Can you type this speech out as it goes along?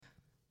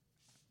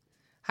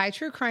Hi,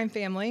 True Crime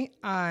family.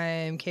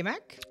 I'm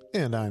K-Mac.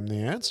 And I'm the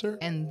answer.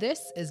 And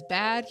this is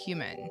Bad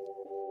Human.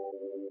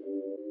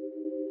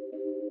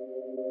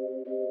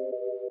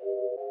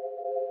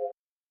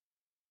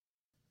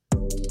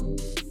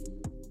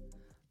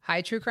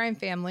 Hi, True Crime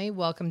family.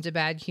 Welcome to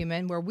Bad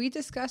Human, where we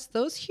discuss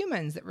those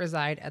humans that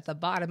reside at the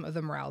bottom of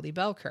the morality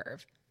bell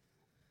curve.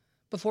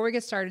 Before we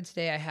get started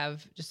today, I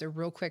have just a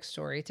real quick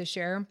story to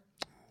share.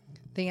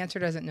 The answer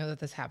doesn't know that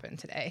this happened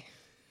today,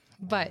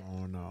 but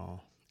Oh,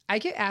 no. I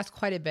get asked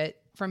quite a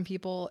bit from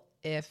people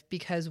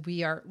because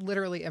we are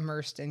literally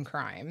immersed in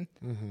crime,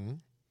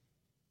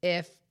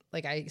 if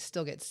like I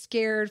still get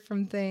scared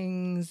from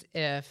things,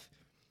 if,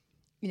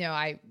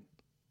 I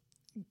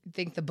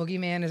think the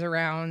boogeyman is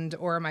around,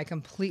 or am I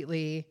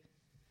completely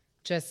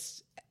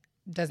just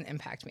doesn't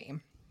impact me.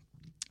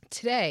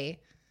 Today,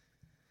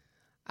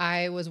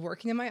 I was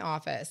working in my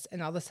office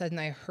and all of a sudden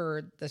I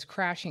heard this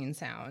crashing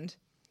sound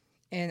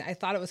and I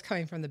thought it was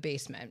coming from the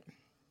basement.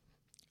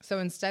 So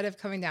instead of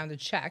coming down to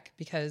check,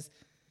 because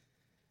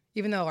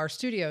even though our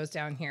studio is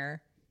down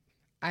here,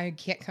 I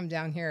can't come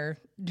down here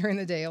during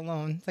the day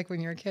alone. It's like when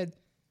you're a kid.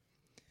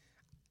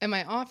 In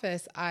my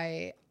office,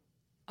 I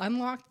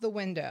unlocked the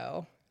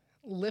window,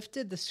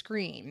 lifted the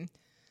screen.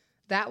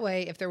 That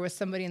way, if there was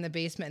somebody in the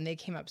basement and they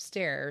came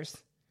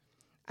upstairs,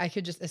 I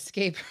could just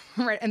escape.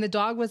 Right. And the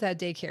dog was at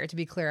daycare, to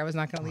be clear. I was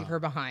not going to leave her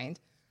behind.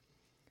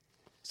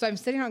 So I'm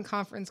sitting on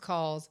conference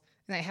calls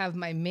and I have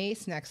my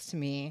mace next to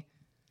me.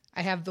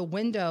 I have the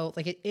window,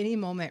 like at any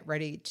moment,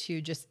 ready to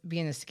just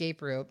be an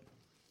escape route.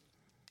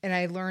 And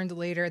I learned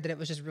later that it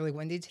was just really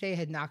windy today. It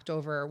had knocked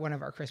over one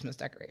of our Christmas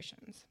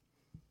decorations.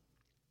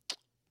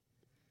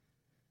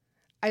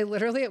 I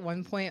literally at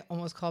one point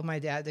almost called my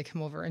dad to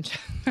come over and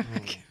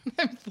check.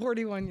 I'm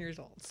 41 years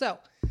old. So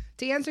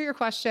to answer your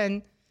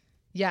question,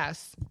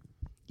 yes,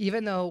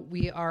 even though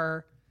we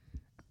are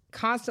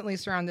constantly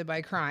surrounded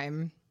by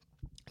crime,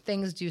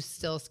 things do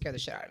still scare the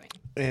shit out of me.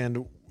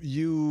 And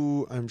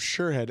you, I'm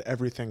sure, had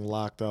everything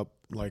locked up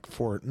like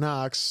Fort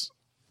Knox,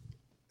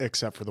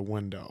 except for the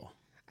window.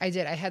 I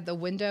did. I had the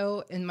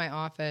window in my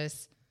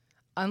office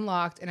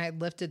unlocked and I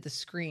lifted the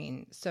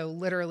screen. So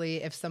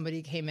literally, if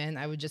somebody came in,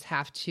 I would just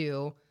have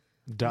to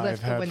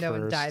lift the window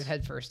and dive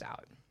head first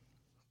out.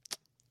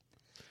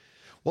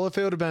 Well, if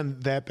it would have been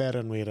that bad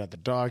and we had had the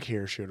dog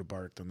here, she would have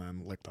barked and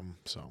then licked them.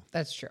 So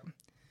that's true.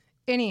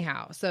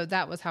 Anyhow, so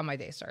that was how my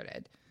day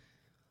started.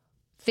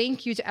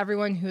 Thank you to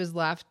everyone who has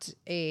left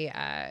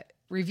a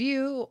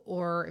review,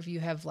 or if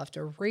you have left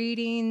a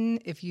rating,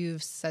 if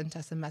you've sent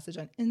us a message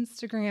on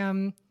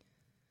Instagram.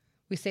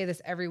 We say this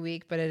every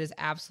week, but it is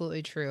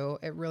absolutely true.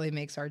 It really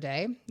makes our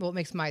day. Well, it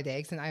makes my day,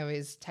 because I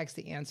always text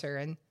the answer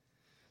and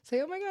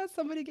say, oh my God,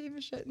 somebody gave a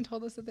shit and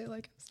told us that they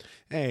like us.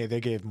 Hey, they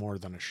gave more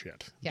than a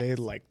shit. Yes. They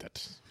liked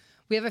it.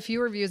 We have a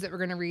few reviews that we're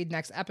going to read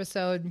next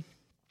episode,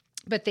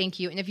 but thank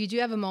you. And if you do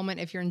have a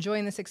moment, if you're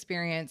enjoying this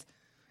experience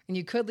and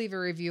you could leave a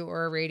review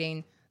or a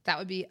rating, that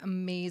would be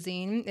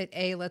amazing.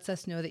 It lets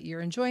us know that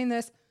you're enjoying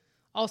this.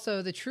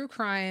 Also, the true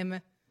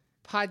crime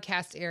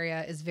podcast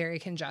area is very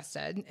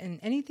congested, and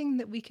anything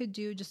that we could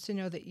do just to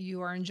know that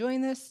you are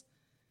enjoying this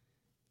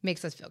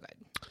makes us feel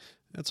good.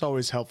 It's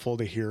always helpful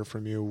to hear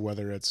from you,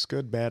 whether it's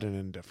good, bad, and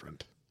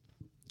indifferent.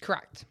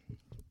 Correct.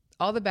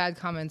 All the bad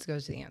comments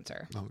goes to the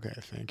answer. Okay,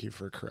 thank you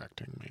for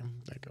correcting me.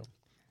 Thank you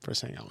for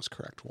saying I was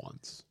correct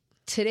once.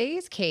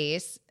 Today's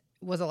case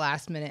was a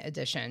last-minute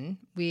addition.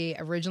 We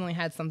originally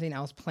had something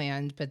else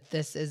planned, but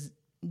this is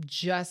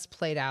just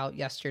played out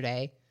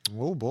yesterday.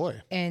 Oh,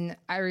 boy. And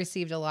I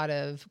received a lot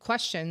of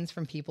questions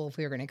from people if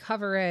we were going to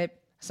cover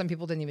it. Some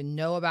people didn't even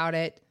know about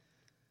it.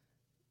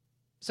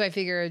 So I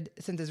figured,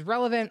 since it's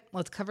relevant,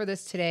 let's cover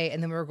this today,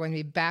 and then we're going to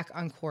be back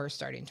on course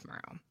starting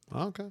tomorrow.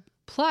 Okay.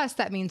 Plus,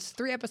 that means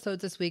 3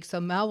 episodes this week, so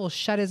Mel will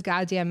shut his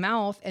goddamn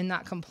mouth and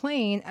not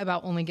complain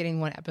about only getting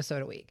 1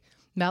 episode a week.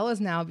 Mel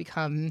has now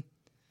become,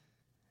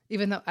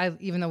 even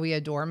though we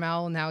adore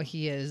Mel, now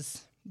he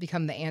has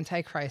become the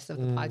antichrist of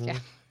the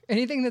podcast.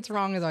 Anything that's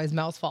wrong is always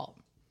Mel's fault.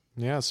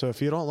 Yeah, so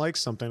if you don't like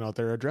something out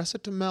there, address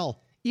it to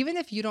Mel. Even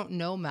if you don't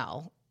know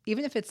Mel,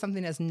 even if it's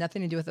something that has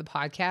nothing to do with the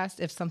podcast,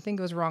 if something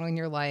goes wrong in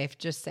your life,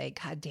 just say,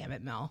 God damn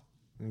it, Mel.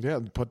 Yeah,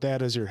 put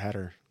that as your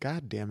header.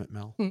 God damn it,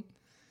 Mel.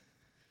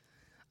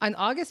 On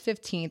August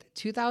 15th,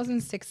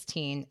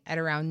 2016, at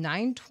around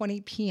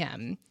 9:20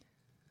 p.m.,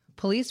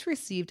 police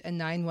received a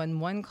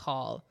 911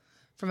 call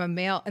from a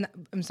male. And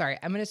I'm sorry,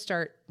 I'm going to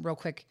start real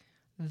quick.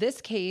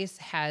 This case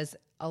has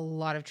a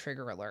lot of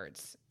trigger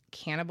alerts: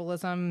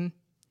 cannibalism,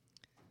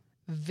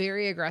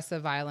 very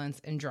aggressive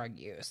violence, and drug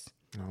use.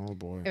 Oh,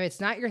 boy. If it's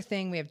not your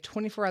thing, we have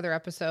 24 other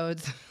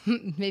episodes.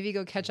 Maybe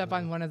go catch up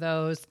on one of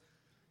those.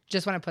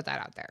 Just want to put that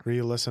out there.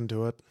 Re-listen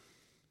to it.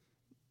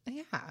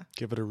 Yeah.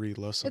 Give it a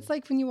re-listen. It's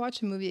like when you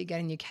watch a movie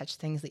again and you catch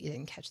things that you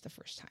didn't catch the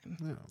first time.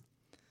 Yeah.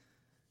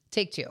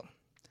 Take 2.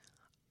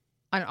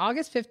 On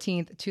August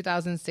 15th,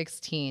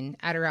 2016,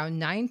 at around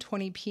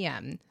 9:20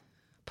 p.m.,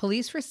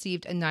 police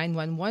received a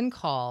 911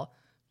 call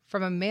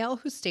from a male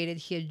who stated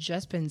he had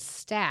just been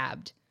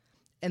stabbed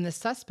and the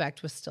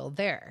suspect was still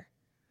there.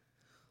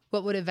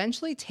 What would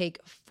eventually take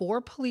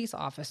 4 police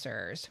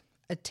officers,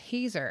 a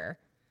taser,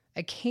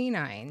 a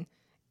canine,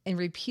 and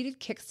repeated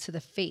kicks to the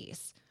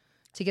face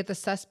to get the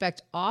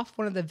suspect off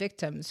one of the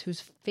victims whose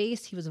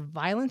face he was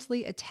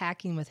violently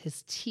attacking with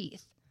his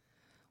teeth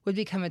would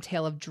become a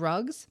tale of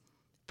drugs,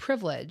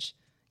 privilege,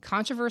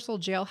 controversial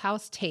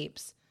jailhouse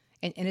tapes,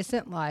 and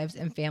innocent lives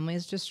and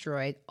families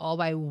destroyed, all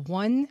by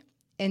one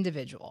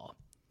individual.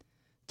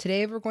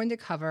 Today, we're going to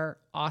cover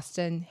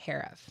Austin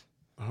Harrouff.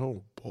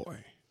 Oh, boy.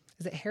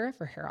 Is it Harrouff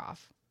or Harrouff?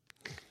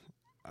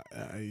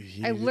 I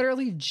I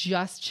literally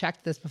just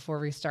checked this before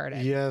we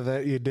started. Yeah,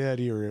 that you did.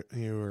 You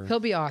were. He'll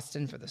be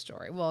Austin for the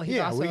story. Well, he's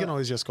also we can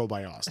always just go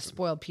by a Austin.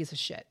 spoiled piece of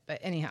shit. But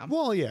anyhow.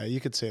 Well, yeah, you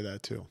could say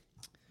that too.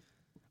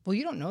 Well,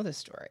 you don't know this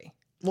story.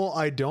 Well,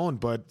 I don't,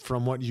 but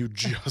from what you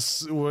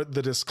just, what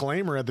the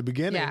disclaimer at the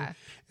beginning,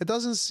 it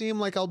doesn't seem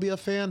like I'll be a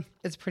fan.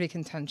 It's pretty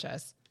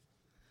contentious.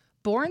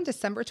 Born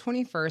December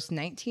 21st,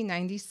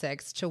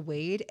 1996 to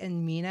Wade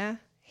and Mina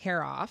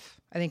Harrouff.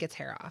 I think it's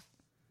Harrouff.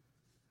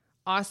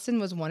 Austin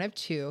was one of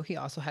 2. He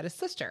also had a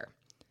sister.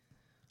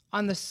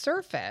 On the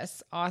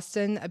surface,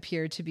 Austin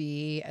appeared to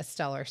be a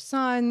stellar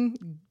son,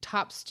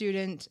 top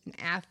student, an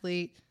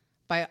athlete.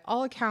 By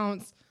all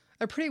accounts,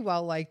 a pretty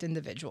well-liked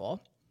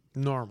individual.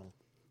 Normal.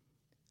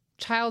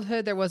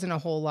 Childhood, there wasn't a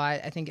whole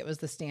lot. I think it was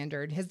the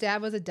standard. His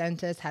dad was a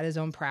dentist, had his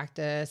own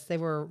practice. They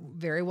were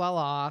very well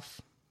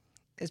off.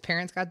 His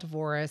parents got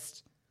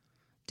divorced.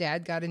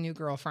 Dad got a new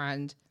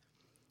girlfriend.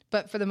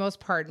 But for the most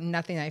part,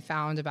 nothing I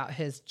found about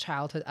his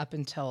childhood up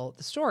until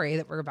the story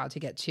that we're about to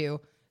get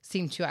to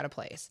seemed too out of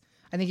place.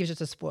 I think he was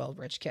just a spoiled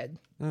rich kid.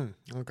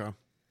 Okay.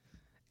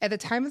 At the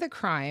time of the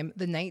crime,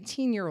 the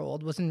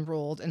 19-year-old was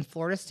enrolled in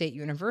Florida State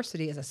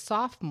University as a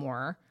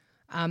sophomore,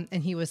 and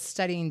he was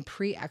studying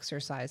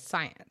pre-exercise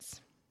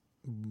science.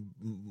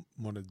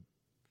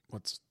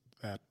 What's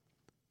that?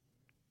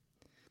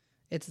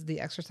 It's the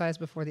exercise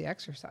before the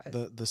exercise.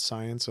 The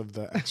science of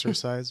the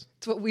exercise?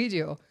 It's what we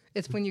do.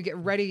 It's when you get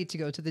ready to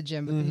go to the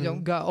gym, but you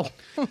don't go.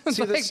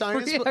 See,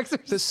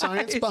 the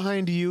science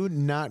behind you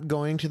not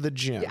going to the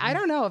gym. I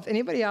don't know if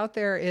anybody out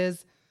there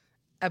is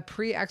a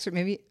pre-exercise.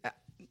 Maybe,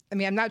 I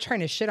mean, I'm not trying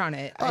to shit on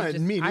it.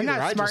 I'm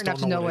not smart enough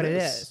to know what it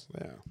is.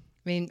 Yeah. I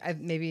mean,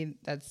 maybe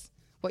that's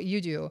what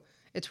you do.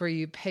 It's where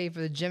you pay for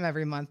the gym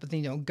every month, but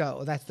then you don't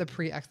go. That's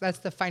the that's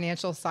the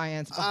financial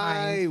science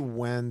behind. I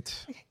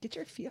went. Get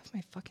your feet off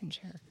my fucking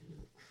chair.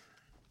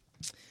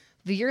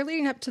 The year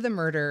leading up to the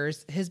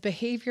murders, his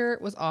behavior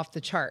was off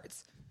the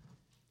charts.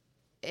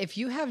 If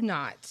you don't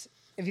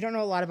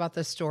know a lot about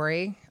this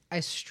story, I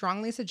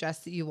strongly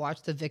suggest that you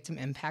watch the victim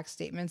impact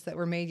statements that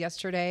were made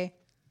yesterday,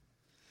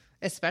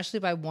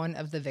 especially by one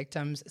of the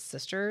victim's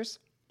sisters.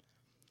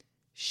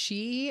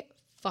 She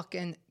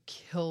fucking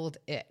killed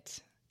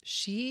it.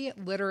 She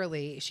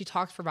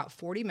talked for about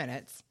 40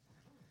 minutes,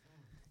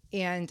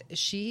 and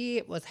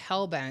she was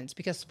hell-bent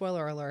because,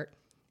 spoiler alert,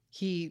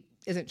 he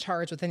isn't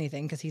charged with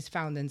anything because he's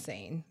found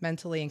insane,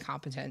 mentally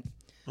incompetent.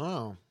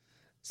 Oh.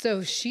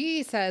 So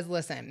she says,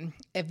 listen,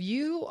 if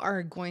you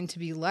are going to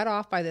be let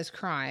off by this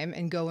crime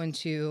and go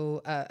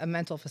into a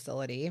mental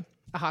facility,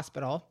 a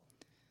hospital,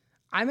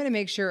 I'm going to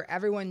make sure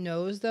everyone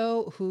knows,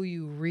 though, who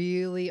you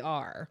really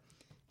are.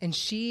 And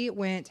she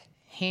went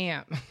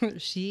ham.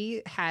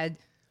 She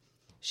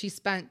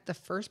spent the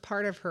first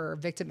part of her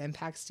victim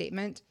impact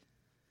statement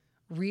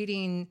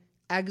reading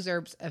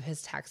excerpts of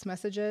his text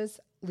messages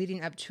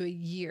leading up to a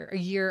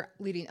year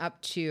leading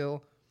up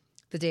to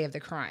the day of the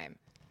crime.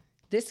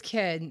 This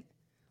kid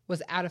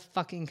was out of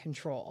fucking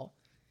control.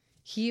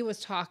 He was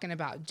talking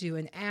about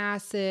doing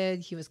acid.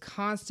 He was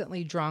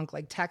constantly drunk,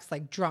 like text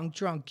like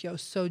drunk, yo,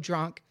 so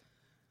drunk.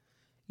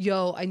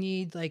 Yo, I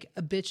need like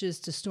a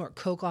bitches to snort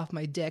coke off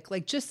my dick.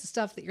 Like just the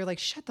stuff that you're like,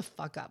 shut the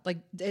fuck up.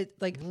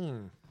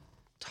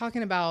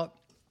 Talking about,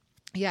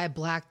 yeah, I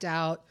blacked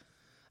out.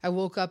 I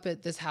woke up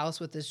at this house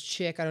with this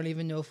chick. I don't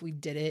even know if we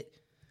did it.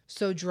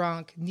 So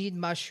drunk, need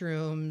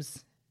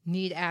mushrooms,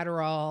 need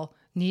Adderall,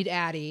 need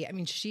Addy. I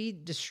mean, she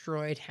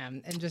destroyed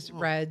him and just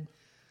read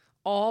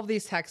all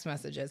these text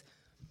messages.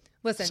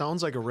 Listen.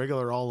 Sounds like a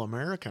regular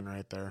All-American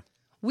right there.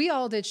 We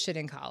all did shit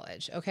in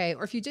college, okay?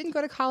 Or if you didn't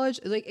go to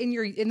college, like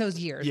in those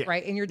years,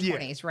 right? In your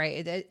 20s,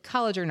 right?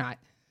 College or not.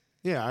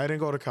 Yeah, I didn't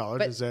go to college.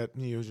 But is that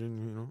usually,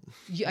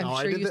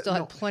 I'm sure you still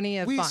had plenty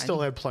of fun. We still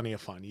had plenty of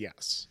fun,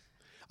 yes.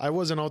 I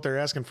wasn't out there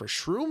asking for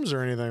shrooms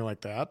or anything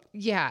like that.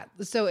 Yeah,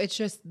 so it's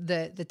just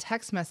the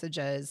text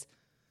messages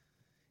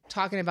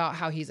talking about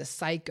how he's a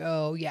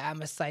psycho. Yeah,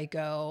 I'm a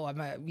psycho.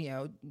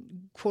 I'm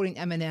quoting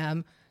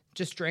Eminem,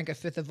 just drank a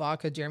fifth of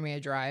vodka during my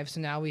drive. So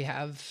now we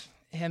have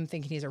him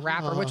thinking he's a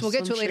rapper, which we'll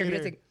get to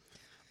later.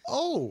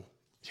 Oh,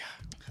 yeah.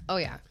 Oh,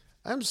 yeah.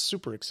 I'm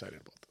super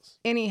excited about this.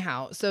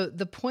 Anyhow, so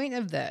the point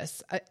of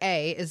this,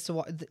 is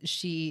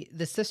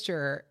the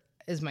sister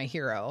is my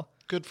hero.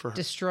 Good for her.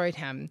 Destroyed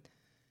him.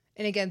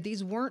 And again,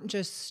 these weren't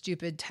just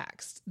stupid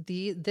texts.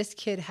 This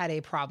kid had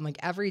a problem, like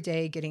every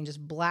day getting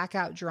just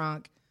blackout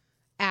drunk,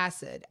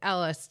 acid,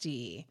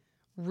 LSD,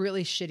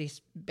 really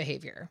shitty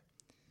behavior.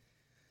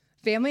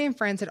 Family and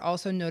friends had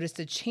also noticed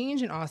a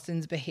change in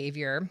Austin's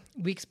behavior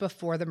weeks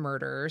before the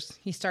murders.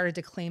 He started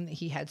to claim that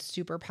he had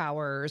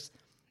superpowers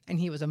and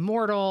he was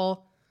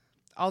immortal.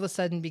 All of a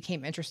sudden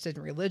became interested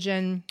in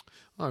religion.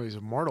 Well, if he's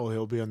immortal,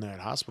 he'll be in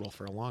that hospital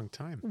for a long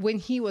time. When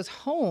he was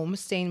home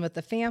staying with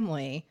the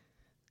family,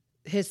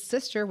 his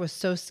sister was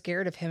so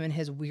scared of him and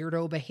his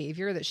weirdo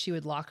behavior that she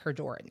would lock her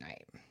door at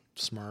night.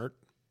 Smart.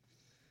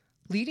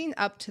 Leading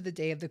up to the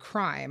day of the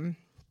crime,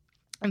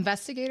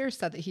 investigators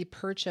said that he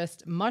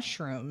purchased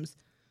mushrooms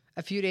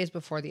a few days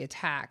before the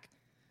attack.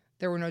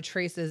 There were no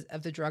traces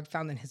of the drug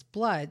found in his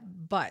blood,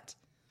 but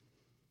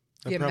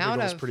That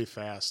probably goes pretty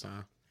fast,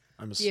 huh?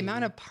 The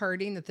amount of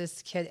partying that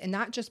this kid, and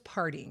not just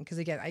partying, because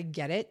again, I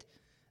get it.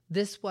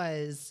 This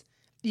was,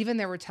 even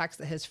there were texts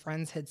that his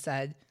friends had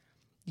said,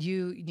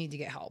 you need to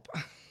get help.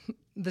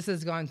 This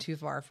has gone too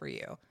far for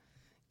you.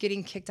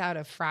 Getting kicked out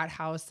of frat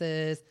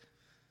houses.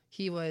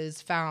 He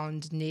was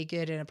found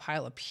naked in a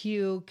pile of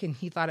puke, and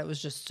he thought it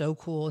was just so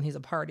cool, and he's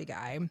a party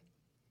guy.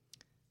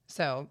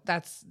 So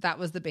that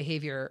was the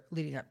behavior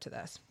leading up to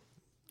this.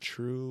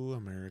 True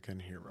American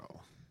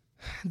hero.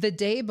 The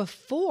day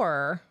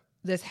before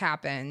this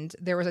happened,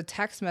 there was a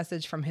text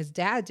message from his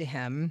dad to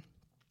him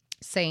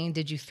saying,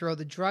 "Did you throw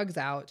the drugs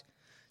out?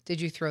 Did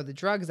you throw the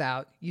drugs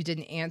out? You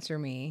didn't answer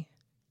me."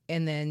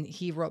 And then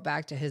he wrote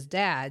back to his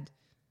dad,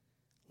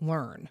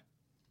 "Learn."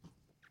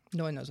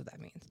 No one knows what that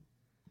means.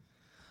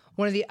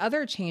 One of the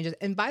other changes,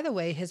 and by the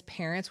way, his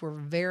parents were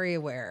very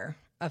aware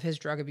of his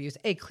drug abuse.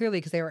 Clearly,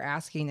 because they were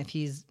asking if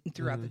he's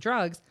threw out the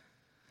drugs.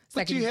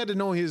 But you had to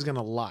know he was going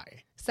to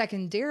lie.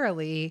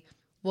 Secondarily,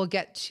 we'll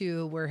get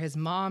to where his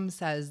mom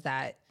says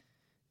that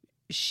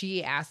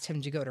she asked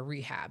him to go to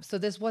rehab. So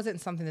this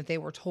wasn't something that they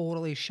were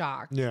totally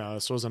shocked. Yeah,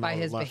 this wasn't by out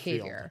of his left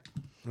behavior.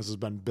 Field. This has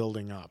been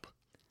building up.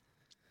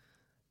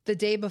 The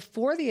day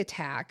before the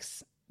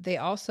attacks, they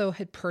also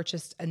had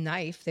purchased a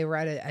knife. They were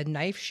at a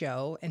knife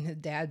show, and his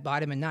dad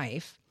bought him a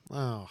knife.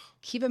 Oh.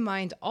 Keep in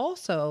mind,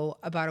 also,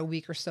 about a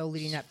week or so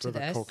leading up to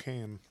this,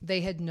 cocaine.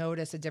 They had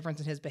noticed a difference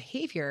in his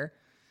behavior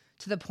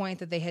to the point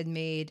that they had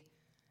made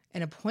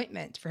an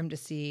appointment for him to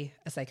see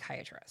a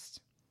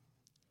psychiatrist.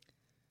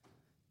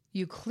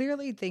 You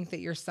clearly think that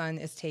your son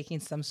is taking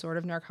some sort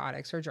of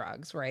narcotics or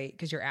drugs, right?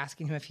 Because you're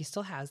asking him if he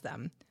still has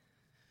them.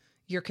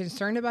 You're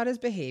concerned about his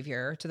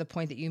behavior to the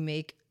point that you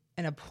make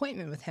an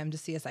appointment with him to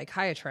see a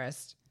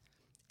psychiatrist,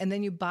 and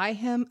then you buy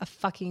him a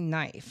fucking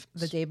knife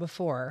the day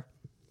before.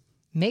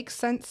 Makes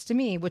sense to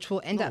me, which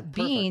will end up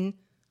being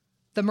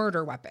the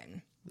murder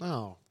weapon.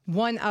 Oh.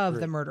 One of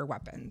the murder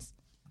weapons.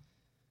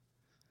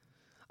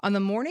 On the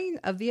morning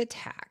of the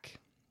attack,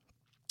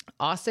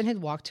 Austin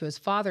had walked to his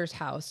father's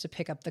house to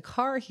pick up the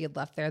car he had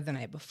left there the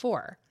night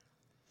before.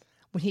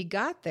 When he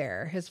got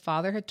there, his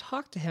father had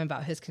talked to him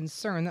about his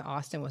concern that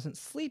Austin wasn't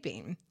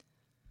sleeping.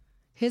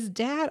 His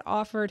dad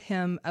offered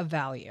him a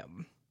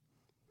Valium.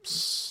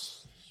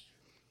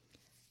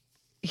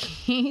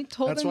 He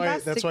told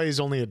that's why he's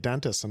only a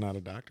dentist and not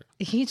a doctor.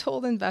 He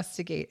told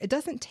Investigate, it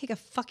doesn't take a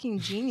fucking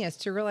genius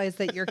to realize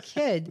that your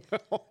kid,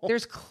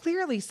 there's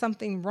clearly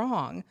something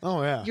wrong.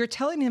 Oh, yeah. You're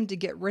telling him to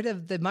get rid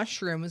of the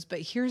mushrooms, but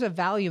here's a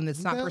Valium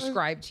that's not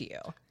prescribed to you.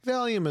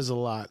 Valium is a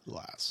lot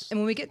less. And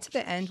when we get to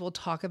the end, we'll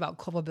talk about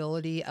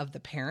culpability of the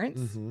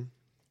parents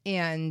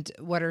and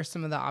what are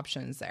some of the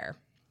options there.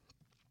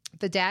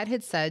 The dad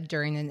had said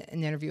during an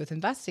interview with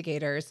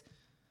investigators,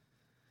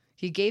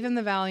 he gave him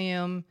the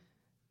Valium.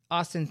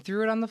 Austin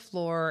threw it on the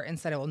floor and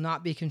said, "It will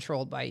not be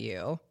controlled by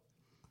you."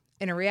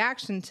 In a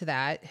reaction to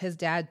that, his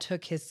dad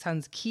took his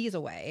son's keys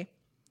away.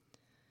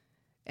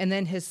 And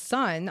then his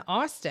son,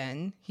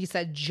 Austin, he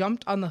said,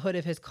 jumped on the hood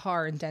of his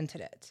car and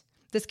dented it.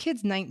 This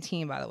kid's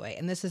 19, by the way,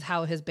 and this is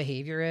how his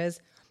behavior is.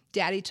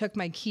 "Daddy took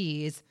my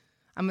keys.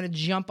 I'm going to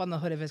jump on the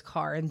hood of his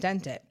car and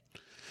dent it."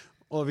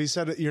 Well, if he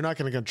said, "You're not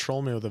going to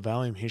control me with a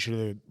Valium," he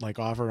should have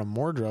offered him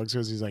more drugs,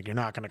 because he's like, "You're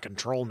not going to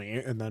control me,"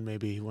 and then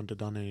maybe he wouldn't have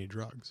done any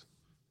drugs.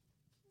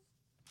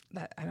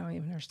 That I don't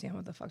even understand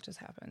what the fuck just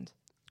happened.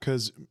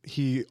 Because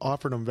he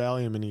offered him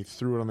Valium and he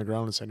threw it on the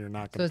ground and said, "You're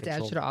not going to control me." So his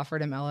dad should have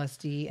offered him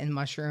LSD and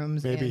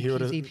mushrooms maybe and he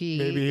would have.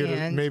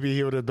 PCP. Maybe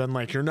he would have been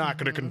like, "You're not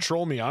going to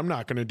control me. I'm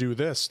not going to do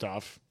this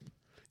stuff."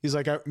 He's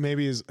like,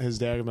 maybe his dad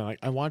would have been like,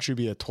 "I want you to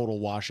be a total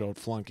washout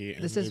flunky."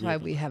 And this is why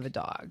we have a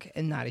dog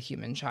and not a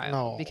human child.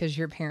 No. Because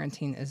your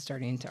parenting is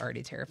starting to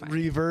already terrify me.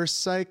 Reverse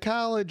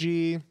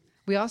psychology.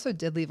 We also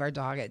did leave our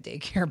dog at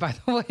daycare, by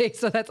the way.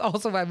 So that's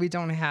also why we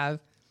don't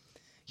have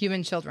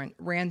human children.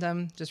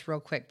 Random, just real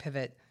quick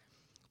pivot.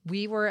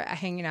 We were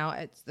hanging out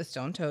at the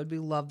Stone Toad. We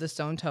love the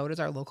Stone Toad as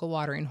our local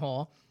watering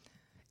hole.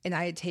 And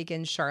I had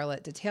taken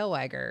Charlotte to Tail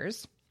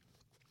Waggers.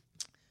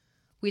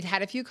 We'd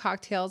had a few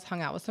cocktails,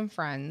 hung out with some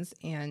friends,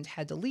 and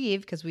had to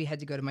leave because we had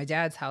to go to my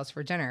dad's house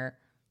for dinner.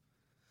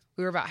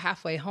 We were about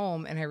halfway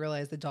home, and I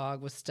realized the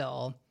dog was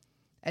still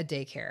at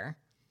daycare.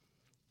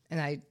 And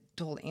I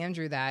told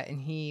Andrew that,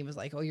 and he was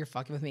like, "Oh, you're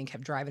fucking with me," and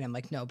kept driving. I'm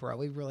like, "No, bro,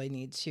 we really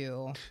need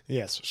to."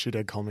 Yes, she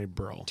did call me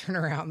bro. Turn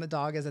around. The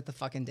dog is at the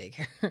fucking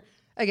daycare.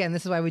 Again,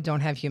 this is why we don't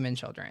have human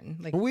children.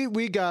 Like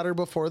we got her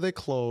before they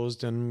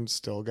closed, and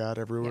still got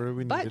everywhere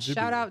we needed to be. But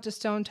shout out to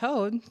Stone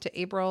Toad, to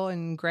April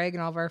and Greg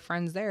and all of our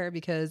friends there,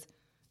 because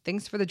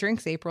thanks for the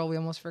drinks, April. We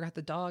almost forgot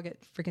the dog at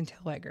freaking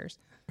Tailwaggers.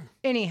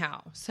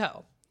 Anyhow,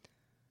 so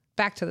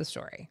back to the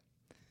story.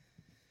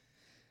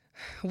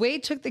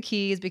 Wade took the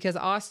keys because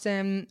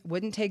Austin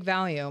wouldn't take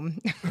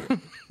Valium.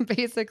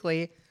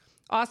 Basically,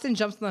 Austin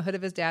jumps in the hood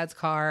of his dad's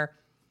car.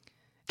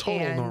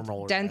 Total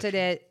normal. Dented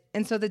it.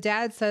 And so the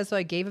dad says, so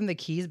I gave him the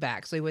keys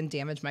back so he wouldn't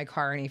damage my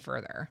car any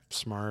further.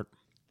 Smart.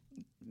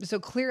 So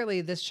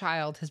clearly this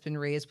child has been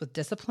raised with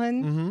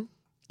discipline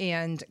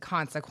and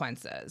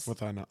consequences.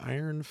 With an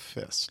iron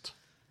fist.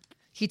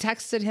 He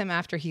texted him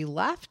after he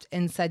left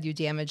and said, "You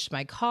damaged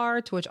my car,"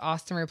 to which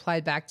Austin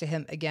replied back to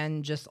him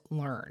again, "Just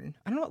learn."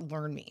 I don't know what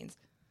learn means.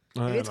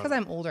 Maybe it's because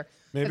I'm older.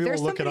 Maybe if there's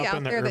we'll look it somebody up out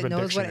in the there that Urban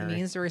knows Dictionary. what it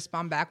means to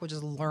respond back, which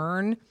is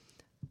learn,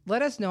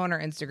 let us know on our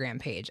Instagram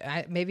page.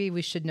 Maybe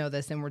we should know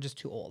this and we're just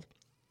too old.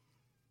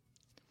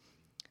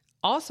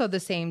 Also, the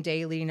same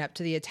day leading up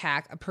to the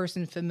attack, a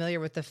person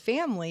familiar with the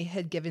family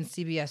had given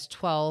CBS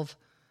 12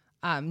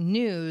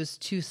 news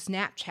two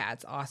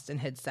Snapchats Austin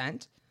had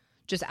sent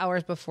just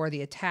hours before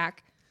the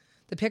attack.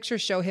 The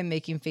pictures show him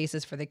making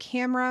faces for the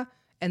camera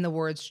and the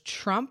words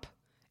Trump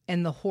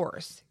and the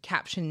horse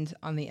captioned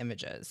on the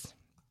images.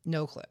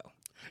 No clue.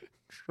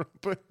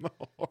 Trump and the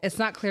horse. It's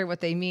not clear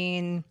what they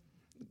mean.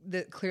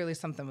 Clearly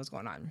something was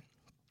going on.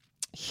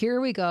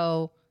 Here we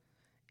go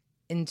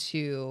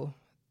into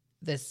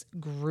this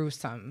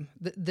gruesome,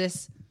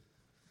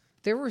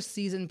 there were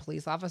seasoned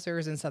police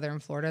officers in Southern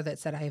Florida that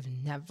said, I have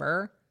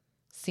never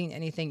seen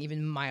anything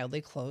even mildly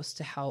close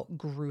to how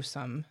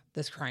gruesome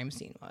this crime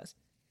scene was.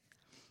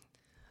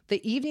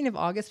 The evening of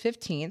August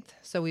 15th,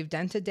 so we've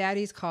dented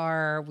Daddy's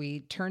car, we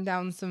turned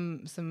down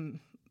some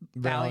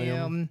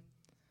Valium,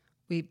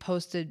 we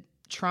posted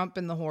Trump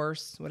and the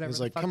horse, whatever. He's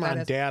like, come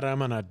on, Dad,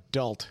 I'm an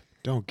adult.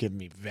 Don't give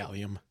me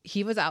Valium.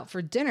 He was out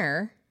for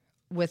dinner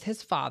with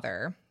his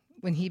father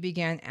when he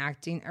began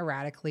acting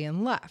erratically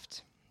and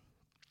left.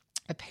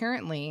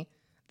 Apparently,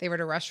 they were at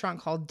a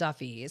restaurant called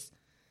Duffy's,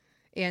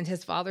 and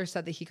his father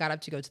said that he got up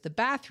to go to the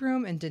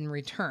bathroom and didn't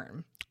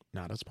return.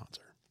 Not a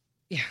sponsor.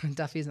 Yeah,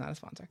 Duffy's not a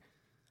sponsor.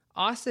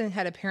 Austin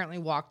had apparently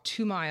walked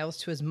 2 miles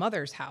to his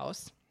mother's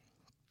house.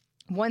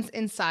 Once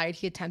inside,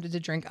 he attempted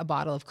to drink a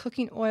bottle of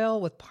cooking oil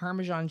with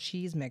Parmesan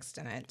cheese mixed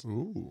in it.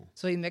 Ooh.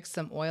 So he mixed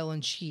some oil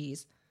and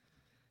cheese.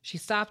 She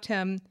stopped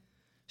him.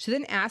 She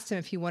then asked him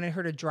if he wanted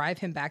her to drive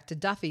him back to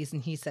Duffy's,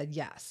 and he said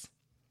yes.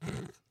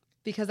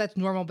 Because that's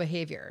normal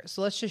behavior.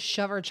 So let's just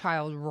shove our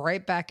child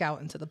right back out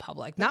into the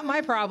public. Not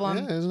my problem.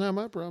 Yeah, it's not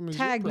my problem. It's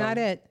Tag, your problem. not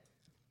it.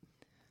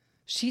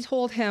 She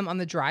told him on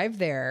the drive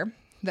there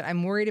that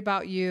I'm worried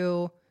about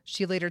you.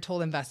 She later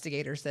told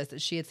investigators this,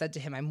 that she had said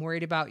to him, I'm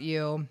worried about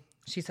you.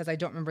 She says, I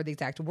don't remember the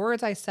exact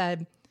words I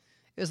said.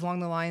 It was along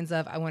the lines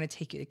of, I want to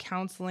take you to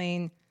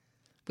counseling.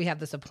 We have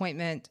this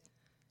appointment.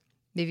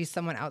 Maybe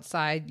someone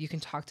outside, you can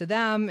talk to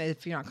them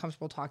if you're not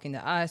comfortable talking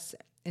to us.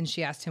 And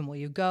she asked him, will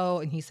you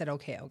go? And he said,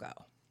 okay, I'll go.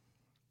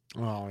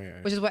 Oh,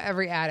 yeah. Which is what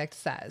every addict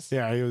says.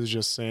 Yeah, he was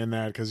just saying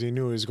that because he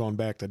knew he was going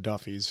back to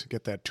Duffy's.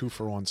 Get that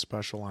 2-for-1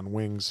 special on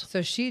wings.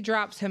 So she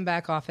drops him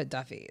back off at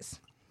Duffy's.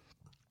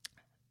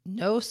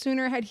 No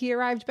sooner had he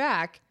arrived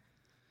back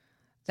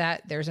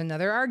that there's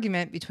another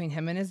argument between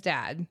him and his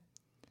dad.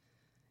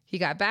 He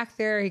got back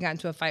there. He got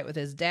into a fight with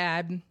his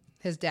dad.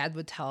 His dad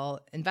would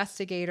tell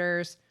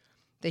investigators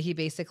that he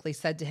basically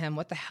said to him,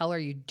 what the hell are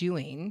you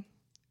doing?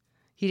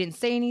 He didn't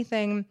say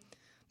anything.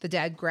 The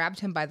dad grabbed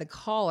him by the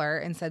collar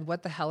and said,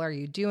 what the hell are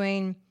you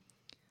doing?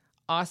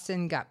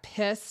 Austin got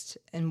pissed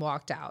and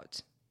walked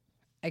out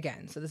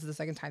again. So this is the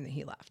second time that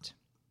he left.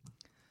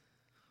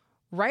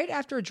 Right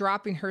after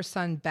dropping her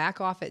son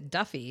back off at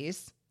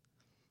Duffy's,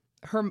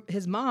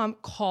 his mom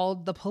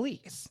called the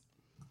police.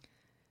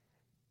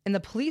 In the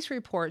police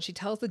report, she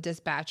tells the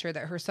dispatcher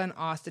that her son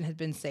Austin had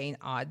been saying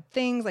odd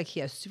things, like he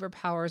has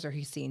superpowers or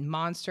he's seeing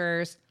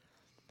monsters.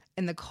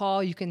 In the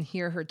call, you can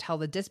hear her tell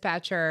the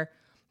dispatcher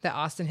that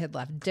Austin had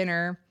left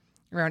dinner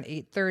around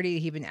 8:30.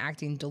 He'd been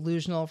acting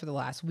delusional for the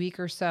last week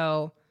or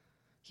so.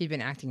 He'd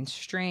been acting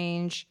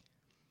strange.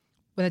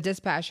 When the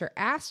dispatcher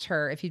asked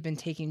her if he'd been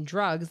taking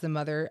drugs, the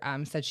mother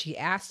said she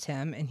asked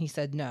him, and he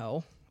said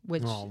no,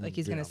 which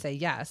he's going to say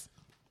yes.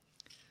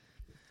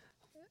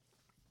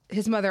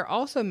 His mother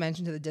also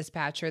mentioned to the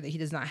dispatcher that he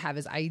does not have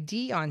his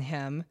ID on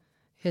him.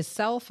 His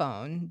cell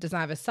phone does not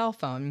have a cell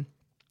phone.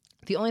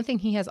 The only thing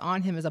he has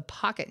on him is a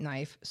pocket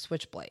knife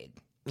switchblade.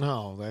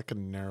 Oh, that could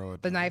narrow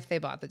it The down. knife they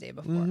bought the day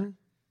before.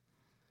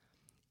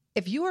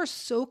 If you are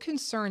so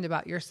concerned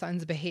about your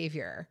son's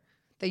behavior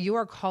that you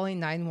are calling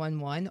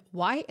 911,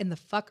 why in the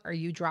fuck are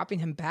you dropping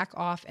him back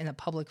off in a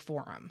public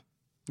forum?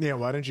 Yeah,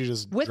 why didn't you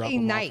just With drop a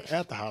him knife. off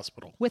at the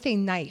hospital? With a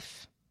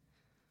knife.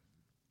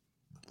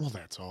 Well,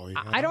 that's all he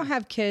I don't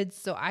have kids,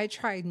 so I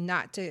try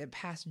not to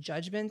pass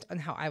judgment on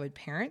how I would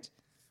parent.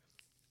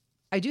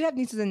 I do have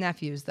nieces and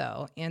nephews,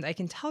 though, and I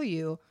can tell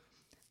you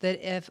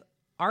that if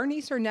our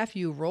niece or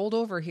nephew rolled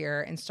over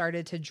here and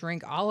started to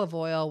drink olive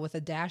oil with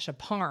a dash of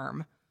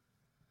parm,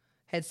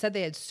 had said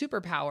they had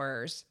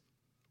superpowers,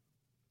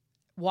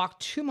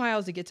 walked 2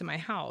 miles to get to my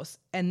house,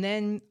 and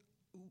then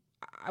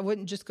I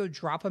wouldn't just go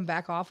drop them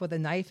back off with a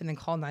knife and then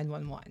call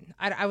 911.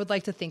 I would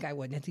like to think I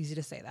wouldn't. It's easy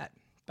to say that,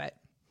 but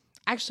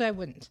actually I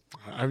wouldn't.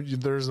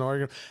 There's no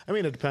argument. I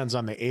mean, it depends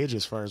on the age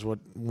as far as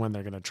when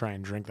they're going to try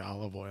and drink the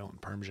olive oil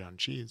and Parmesan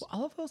cheese.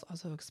 Well, olive oil is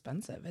also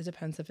expensive. It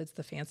depends if it's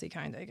the fancy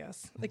kind, I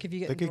guess. Like if you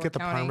get, they could get the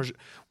Parmesan.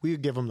 We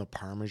could give them the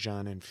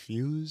Parmesan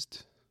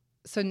infused.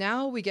 So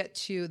now we get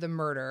to the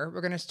murder.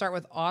 We're going to start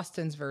with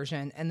Austin's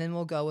version, and then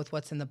we'll go with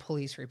what's in the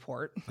police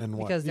report. And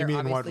what? Because they're you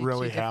mean obviously what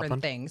really two different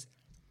happened? things.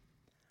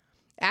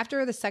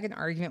 After the second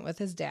argument with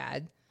his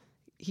dad,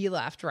 he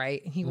left,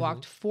 right? He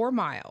walked 4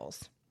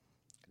 miles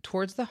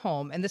towards the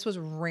home. And this was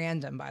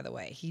random, by the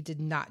way. He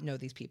did not know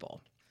these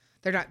people.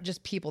 They're not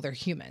just people, they're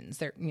humans.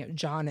 They're,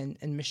 John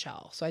and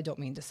Michelle. So I don't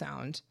mean to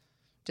sound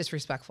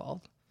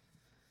disrespectful.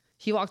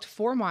 He walked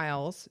 4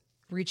 miles,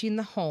 reaching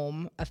the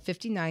home of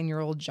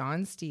 59-year-old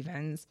John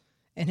Stevens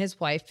and his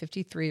wife,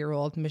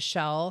 53-year-old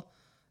Michelle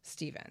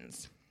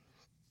Stevens.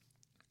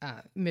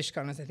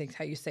 Mishkon is, I think,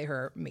 how you say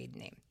her maiden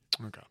name.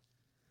 Okay.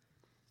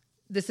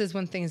 This is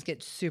when things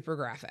get super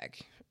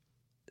graphic.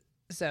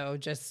 So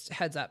just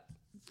heads up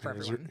for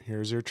everyone.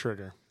 Here's your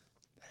trigger.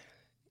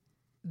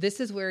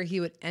 This is where he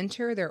would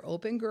enter their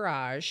open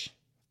garage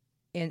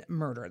and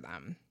murder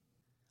them.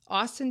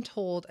 Austin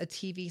told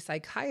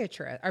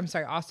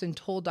Austin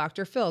told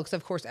Dr. Phil, because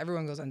of course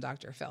everyone goes on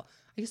Dr. Phil.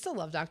 I used to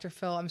love Dr.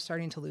 Phil. I'm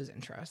starting to lose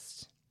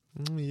interest.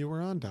 You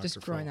were on Dr.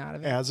 Just Phil. growing out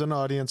of it. As an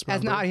audience member.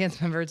 As an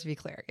audience member, to be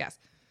clear, yes.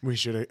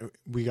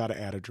 We got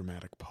to add a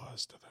dramatic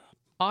pause to that.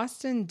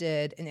 Austin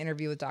did an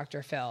interview with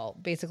Dr. Phil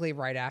basically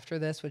right after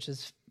this, which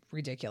is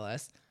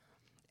ridiculous,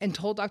 and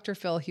told Dr.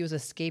 Phil he was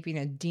escaping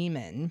a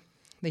demon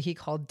that he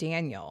called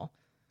Daniel,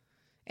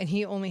 and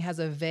he only has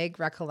a vague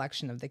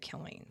recollection of the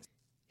killings.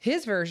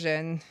 His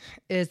version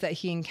is that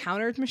he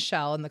encountered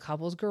Michelle in the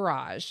couple's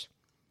garage.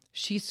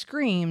 She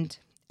screamed,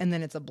 and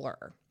then it's a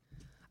blur.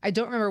 I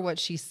don't remember what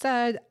she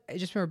said. I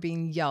just remember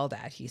being yelled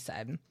at, he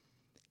said.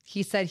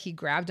 He said he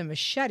grabbed a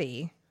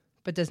machete,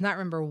 but does not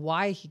remember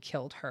why he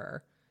killed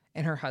her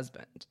and her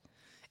husband.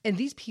 And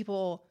these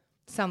people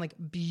sound like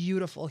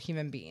beautiful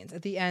human beings.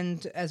 At the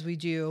end, as we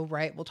do,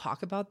 right, we'll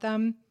talk about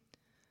them.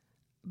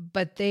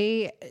 But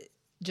they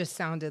just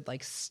sounded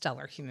like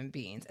stellar human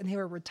beings. And they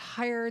were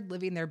retired,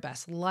 living their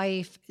best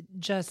life.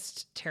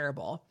 Just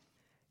terrible.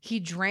 He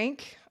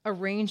drank a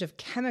range of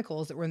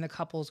chemicals that were in the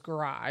couple's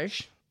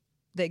garage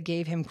that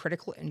gave him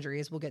critical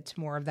injuries. We'll get to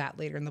more of that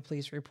later in the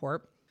police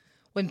report.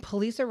 When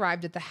police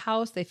arrived at the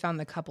house, they found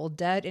the couple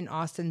dead and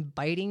Austin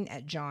biting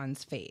at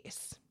John's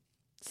face.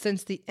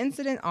 Since the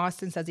incident,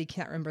 Austin says he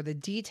can't remember the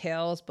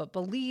details, but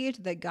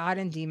believed that God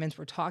and demons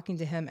were talking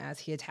to him as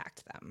he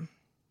attacked them.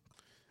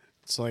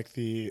 It's like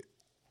the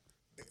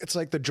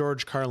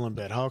George Carlin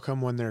bit. How come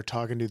when they're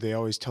talking to you, they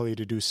always tell you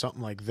to do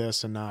something like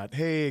this and not,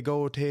 hey,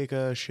 go take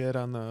a shit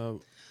on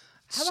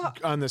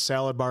the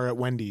salad bar at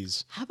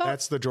Wendy's?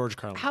 That's the George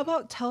Carlin. How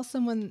about tell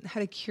someone how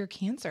to cure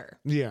cancer?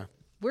 Yeah.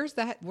 Where's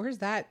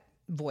that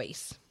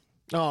voice?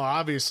 Oh,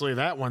 obviously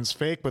that one's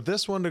fake, but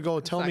this one to go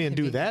tell me and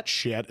do that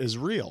shit is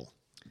real.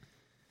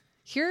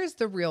 Here's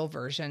the real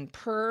version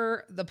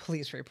per the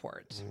police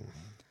report.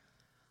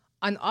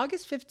 On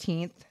August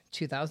 15th,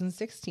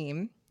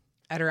 2016,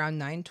 at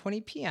around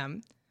 9:20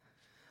 p.m.,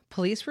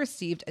 police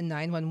received a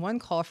 911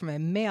 call from a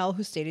male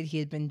who stated he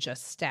had been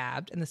just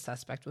stabbed and the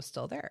suspect was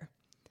still there.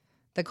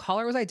 The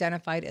caller was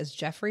identified as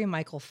Jeffrey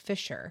Michael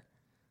Fisher.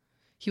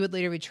 He would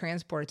later be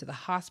transported to the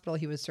hospital.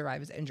 He would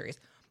survive his injuries.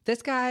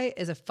 This guy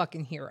is a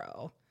fucking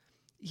hero.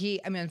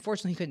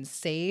 Unfortunately, he couldn't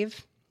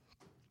save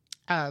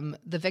the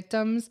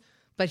victims,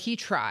 but he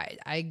tried.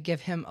 I give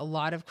him a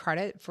lot of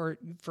credit for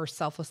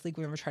selflessly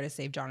going to try to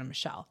save John and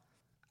Michelle.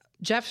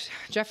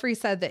 Jeffrey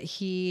said that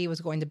he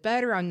was going to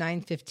bed around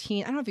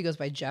 9:15. I don't know if he goes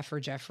by Jeff or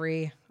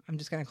Jeffrey. I'm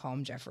just going to call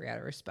him Jeffrey out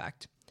of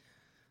respect.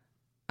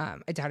 I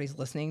doubt he's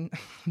listening,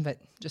 but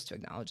just to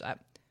acknowledge that.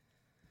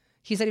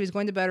 He said he was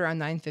going to bed around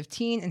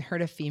 9:15 and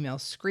heard a female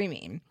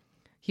screaming.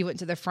 He went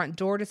to the front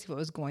door to see what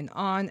was going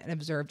on and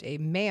observed a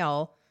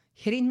male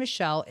hitting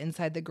Michelle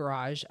inside the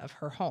garage of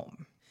her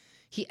home.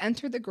 He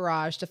entered the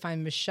garage to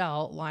find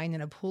Michelle lying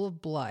in a pool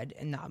of blood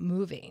and not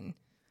moving.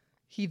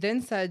 He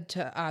then said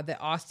that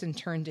Austin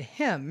turned to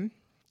him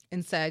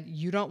and said,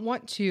 you don't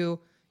want to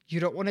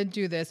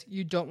do this.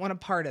 You don't want a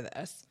part of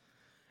this.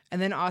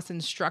 And then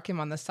Austin struck him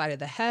on the side of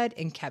the head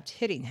and kept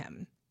hitting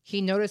him.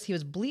 He noticed he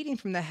was bleeding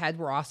from the head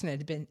where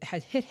Austin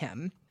had hit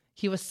him.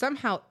 He was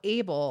somehow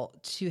able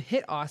to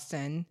hit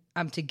Austin,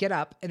 to get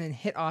up and then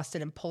hit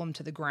Austin and pull him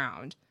to the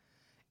ground.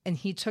 And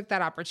he took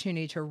that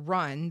opportunity to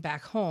run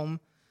back home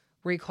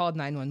where he called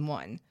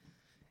 911.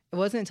 It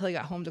wasn't until he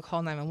got home to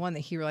call 911 that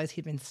he realized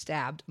he'd been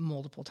stabbed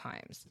multiple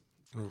times.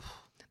 Oof.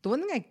 The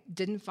one thing I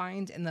didn't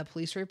find in the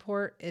police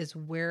report is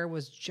where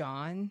was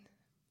John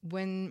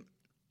when,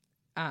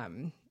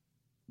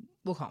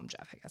 we'll call him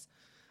Jeff, I guess.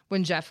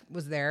 when Jeff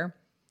was there,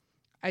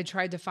 I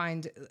tried to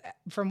find,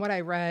 from what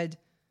I read,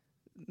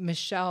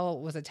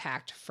 Michelle was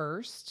attacked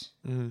first.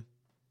 Mm-hmm.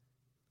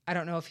 I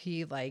don't know if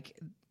he like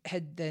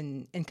had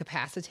then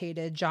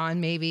incapacitated John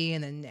maybe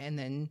and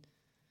then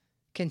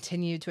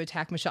continued to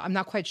attack Michelle. I'm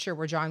not quite sure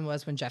where John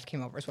was when Jeff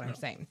came over is what I'm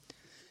saying.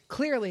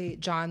 Clearly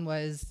John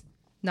was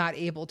not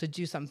able to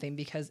do something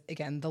because,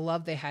 again, the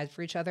love they had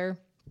for each other.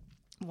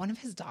 One of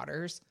his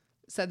daughters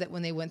said that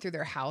when they went through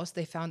their house,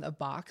 they found a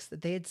box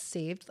that they had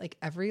saved like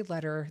every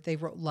letter. They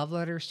wrote love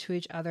letters to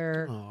each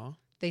other. Aww.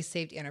 They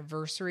saved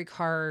anniversary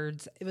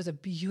cards. It was a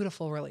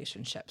beautiful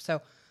relationship.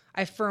 So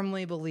I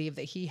firmly believe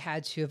that he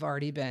had to have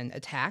already been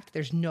attacked.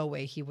 There's no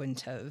way he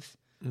wouldn't have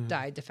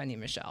died defending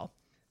Michelle.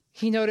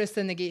 He noticed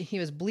in the gate he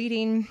was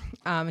bleeding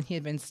and he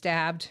had been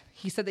stabbed.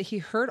 He said that he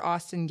heard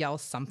Austin yell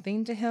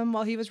something to him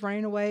while he was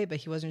running away, but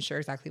he wasn't sure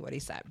exactly what he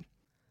said.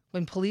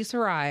 When police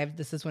arrived,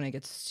 this is when it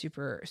gets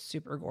super,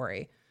 super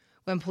gory.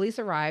 When police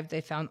arrived,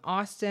 they found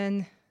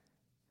Austin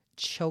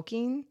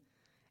choking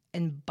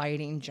and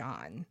biting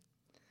John.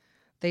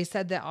 They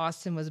said that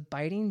Austin was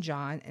biting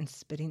John and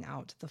spitting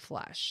out the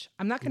flesh.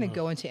 I'm not going to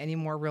go into any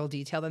more real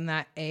detail than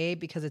that, A,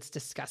 because it's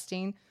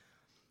disgusting.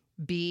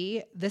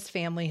 B, this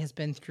family has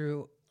been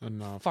through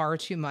far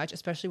too much,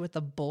 especially with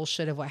the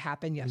bullshit of what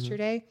happened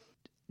yesterday.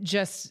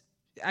 Just,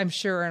 I'm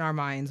sure in our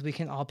minds, we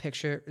can all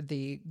picture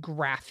the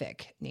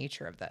graphic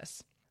nature of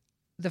this.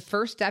 The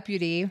first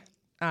deputy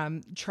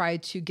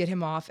tried to get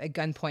him off at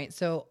gunpoint.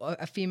 So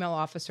a female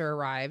officer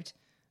arrived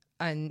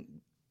and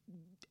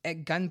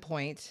at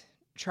gunpoint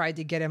tried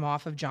to get him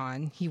off of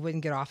John. He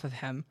wouldn't get off of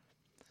him.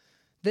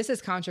 This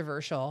is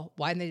controversial.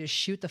 Why didn't they just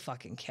shoot the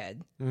fucking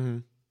kid? Mm-hmm.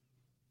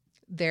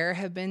 There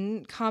have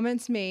been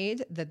comments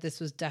made that this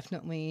was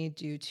definitely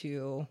due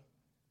to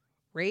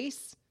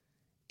race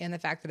and the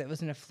fact that it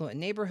was an affluent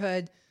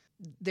neighborhood.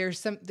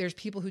 There's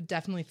people who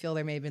definitely feel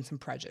there may have been some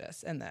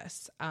prejudice in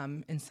this,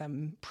 and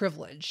some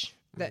privilege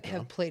that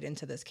have played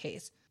into this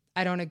case.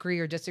 I don't agree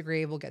or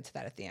disagree. We'll get to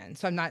that at the end.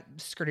 So I'm not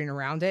skirting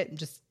around it. I'm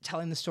just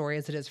telling the story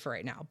as it is for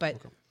right now. But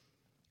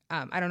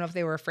I don't know if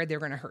they were afraid they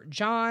were going to hurt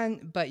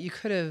John, but you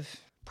could have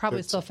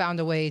probably still found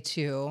a way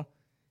to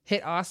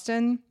hit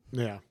Austin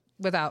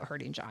without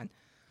hurting John.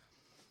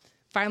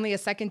 Finally, a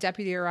second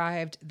deputy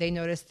arrived. They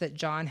noticed that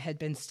John had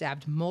been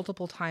stabbed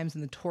multiple times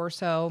in the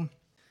torso.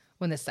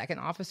 When the second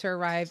officer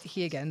arrived,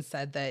 he again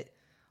said that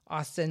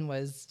Austin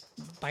was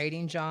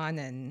biting John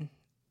and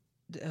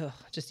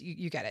just,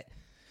 you get it.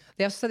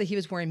 They also said that he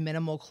was wearing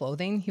minimal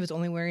clothing. He was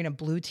only wearing a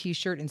blue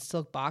t-shirt and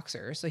silk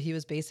boxers. So he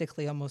was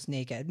basically almost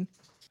naked.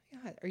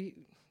 God,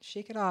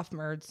 shake it off,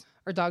 Merds.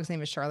 Our dog's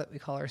name is Charlotte. We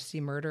call her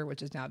C Murder, which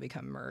has now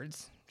become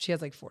Merds. She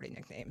has like 40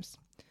 nicknames.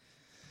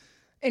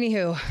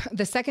 Anywho,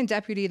 the second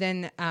deputy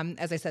then,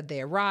 as I said,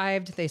 they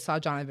arrived. They saw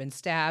John had been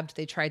stabbed.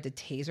 They tried to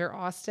taser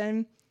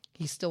Austin.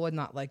 He still would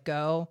not let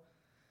go.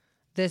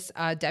 This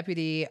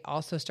deputy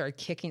also started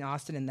kicking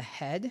Austin in the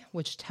head,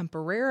 which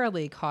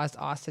temporarily caused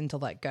Austin to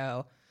let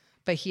go.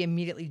 But he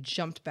immediately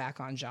jumped back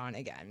on John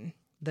again,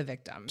 the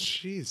victim.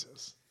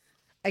 Jesus.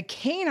 A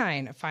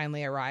canine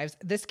finally arrives.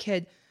 This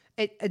kid,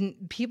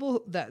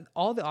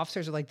 all the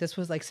officers are like, this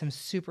was like some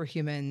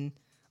superhuman,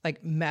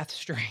 like meth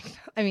strength.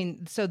 I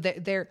mean, so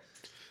they're.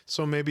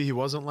 So maybe he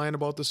wasn't lying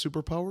about the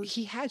superpowers?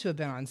 He had to have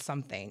been on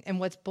something. And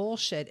what's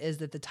bullshit is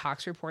that the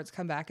tox reports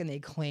come back and they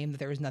claim that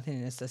there was nothing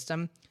in his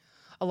system.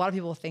 A lot of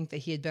people think that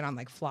he had been on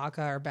like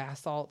Flocka or bath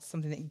salts,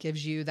 something that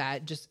gives you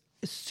that just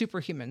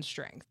superhuman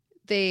strength.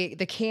 The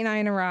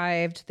canine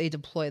arrived. They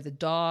deployed the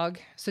dog.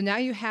 So now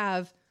you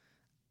have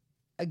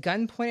a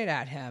gun pointed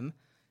at him,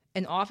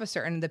 an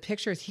officer, and in the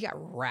pictures, he got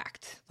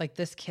wrecked. Like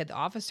this kid, the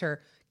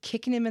officer,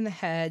 kicking him in the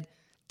head,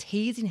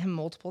 tasing him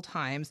multiple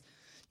times.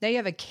 Now you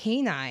have a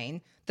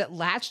canine that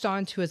latched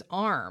onto his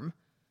arm,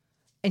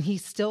 and he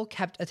still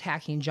kept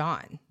attacking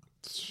John.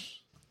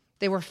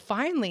 They were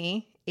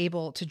finally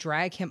able to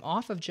drag him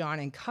off of John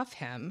and cuff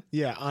him.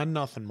 Yeah, on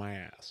nothing, my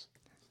ass.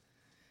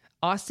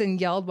 Austin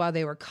yelled while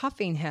they were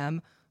cuffing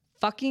him,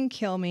 fucking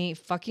kill me,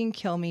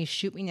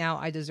 shoot me now,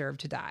 I deserve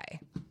to die.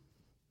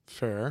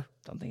 Fair.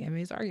 Don't think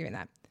anybody's arguing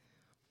that.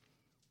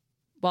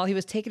 While he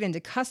was taken into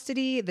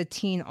custody, the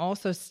teen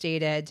also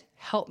stated,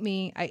 help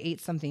me, I ate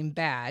something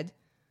bad.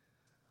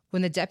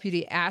 When the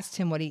deputy asked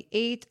him what he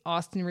ate,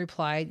 Austin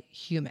replied,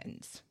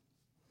 humans.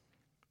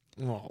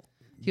 Well,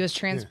 he was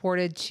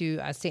transported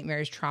to St.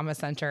 Mary's Trauma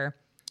Center.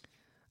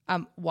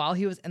 While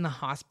he was in the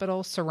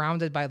hospital,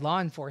 surrounded by law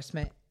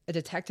enforcement, a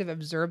detective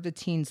observed the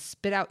teen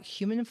spit out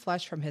human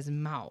flesh from his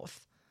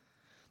mouth.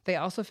 They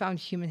also found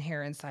human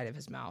hair inside of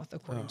his mouth,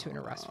 according to an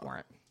arrest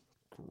warrant.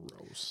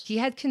 Gross. He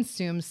had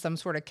consumed some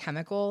sort of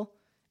chemical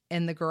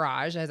in the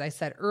garage, as I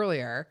said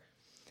earlier.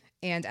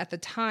 And at the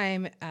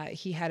time,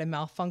 he had a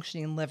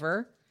malfunctioning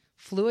liver,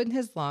 fluid in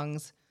his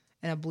lungs,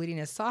 and a bleeding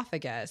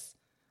esophagus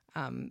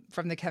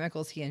from the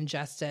chemicals he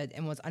ingested,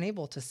 and was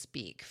unable to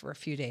speak for a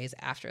few days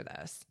after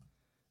this.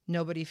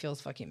 Nobody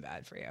feels fucking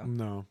bad for you.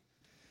 No.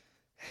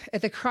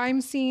 At the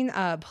crime scene,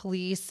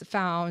 police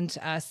found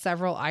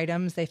several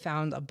items. They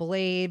found a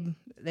blade.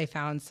 They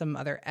found some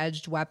other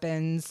edged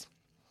weapons.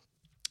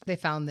 They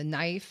found the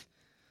knife,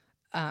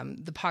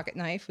 the pocket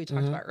knife we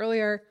talked about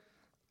earlier,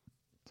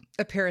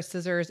 a pair of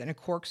scissors, and a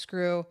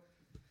corkscrew.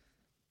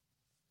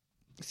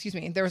 Excuse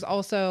me. There was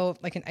also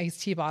like an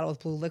iced tea bottle with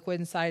blue liquid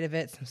inside of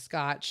it, some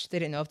scotch. They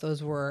didn't know if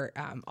those were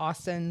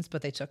Austin's,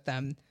 but they took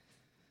them.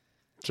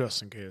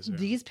 Just in case. Yeah.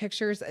 These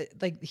pictures,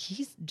 like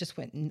he just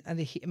went,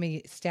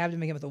 he stabbed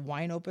him again with a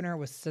wine opener,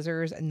 with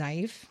scissors, a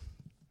knife.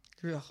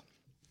 Ugh.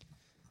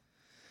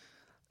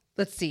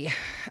 Let's see.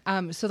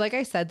 So like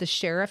I said, the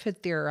sheriff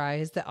had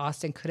theorized that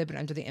Austin could have been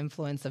under the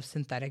influence of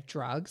synthetic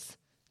drugs,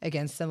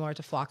 again, similar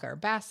to flocka or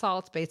bath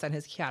salts, based on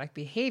his chaotic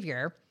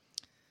behavior.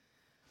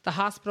 The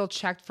hospital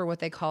checked for what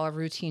they call a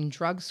routine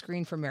drug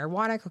screen for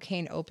marijuana,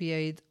 cocaine,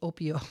 opioids,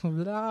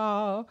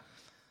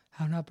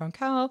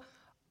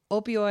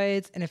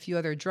 and a few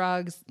other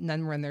drugs.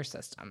 None were in their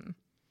system.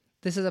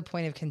 This is a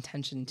point of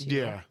contention too.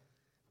 Yeah.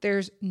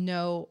 There's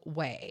no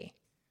way.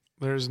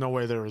 There's no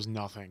way there was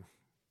nothing.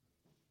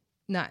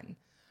 None.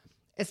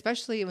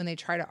 Especially when they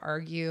try to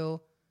argue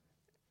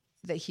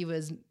that he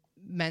was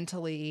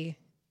mentally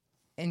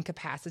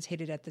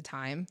incapacitated at the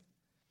time.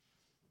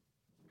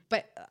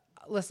 But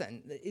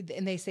listen,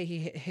 and they say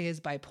he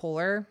is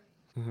bipolar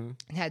and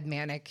had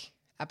manic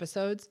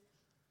episodes.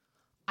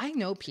 I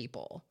know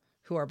people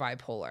who are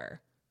bipolar.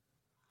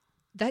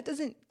 That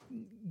doesn't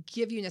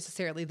give you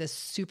necessarily this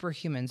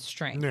superhuman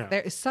strength. Yeah.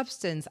 There is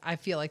substance. I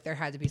feel like there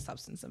had to be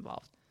substance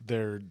involved.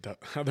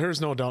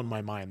 There's no doubt in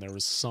my mind there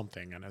was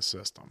something in his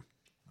system.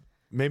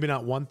 Maybe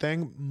not one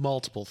thing,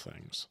 multiple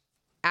things.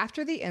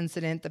 After the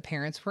incident, the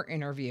parents were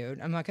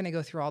interviewed. I'm not going to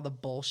go through all the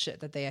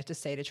bullshit that they have to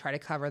say to try to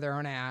cover their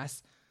own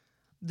ass.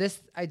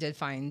 This I did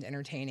find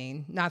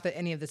entertaining. Not that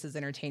any of this is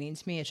entertaining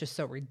to me. It's just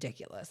so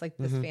ridiculous. Like,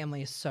 this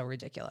family is so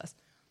ridiculous.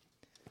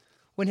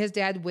 When his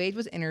dad, Wade,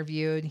 was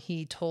interviewed,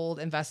 he told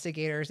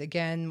investigators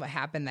again what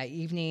happened that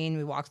evening.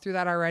 We walked through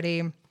that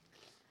already.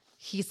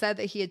 He said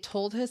that he had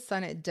told his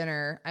son at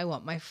dinner, "I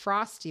want my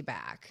Frosty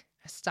back.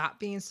 Stop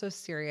being so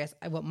serious.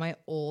 I want my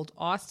old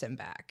Austin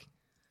back."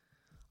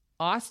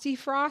 Austy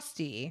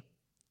Frosty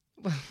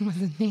was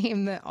the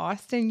name that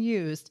Austin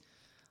used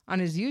on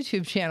his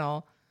YouTube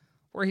channel,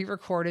 where he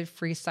recorded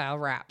freestyle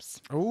raps.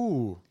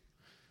 Ooh.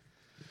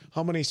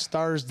 How many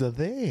stars do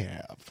they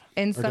have?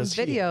 In some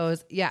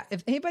videos, yeah.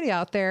 If anybody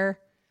out there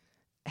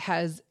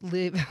has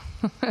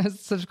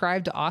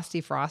subscribed to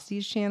Austy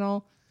Frosty's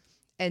channel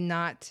and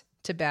not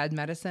to Bad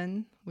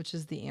Medicine, which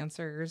is the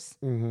Answers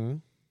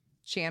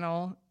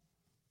channel,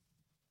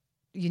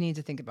 you need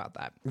to think about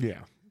that. Yeah.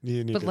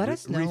 You need but to let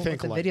us know what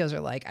the life. videos are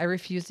like. I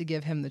refuse to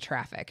give him the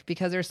traffic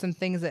because there's some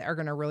things that are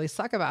going to really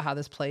suck about how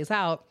this plays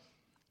out,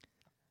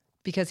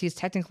 because he's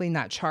technically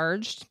not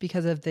charged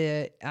because of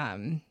the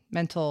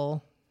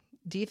mental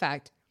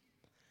defect,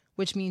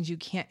 which means you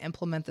can't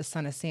implement the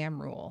Son of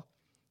Sam rule.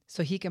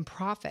 So he can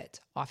profit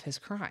off his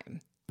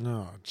crime.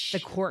 No, the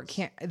court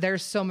can't.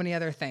 There's so many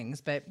other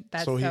things, but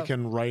that's so he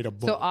can write a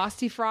book. So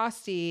Austy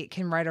Frosty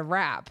can write a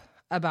rap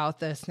about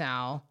this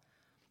now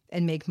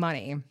and make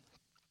money.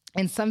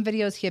 In some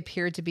videos, he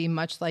appeared to be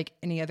much like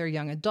any other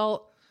young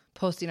adult,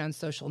 posting on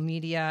social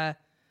media,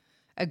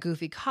 a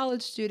goofy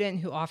college student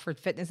who offered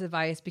fitness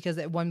advice, because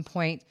at one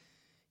point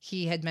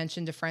he had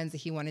mentioned to friends that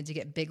he wanted to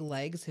get big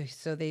legs.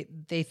 So they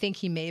think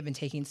he may have been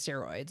taking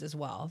steroids as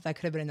well. That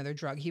could have been another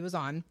drug he was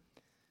on.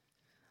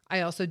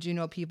 I also do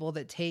know people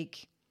that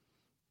take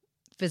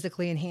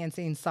physically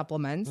enhancing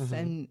supplements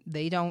and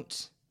they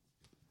don't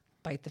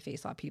bite the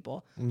face off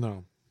people.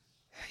 No.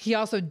 He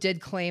also did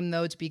claim,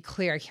 though, to be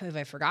clear, I can't believe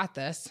I forgot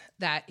this,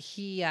 that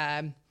he,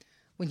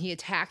 when he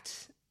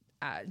attacked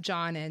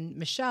John and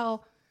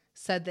Michelle,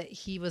 said that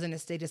he was in a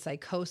state of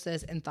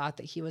psychosis and thought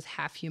that he was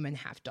half human,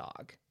 half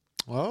dog.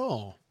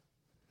 Oh.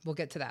 We'll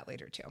get to that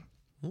later, too.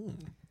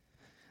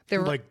 There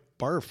were, like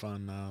barf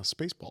on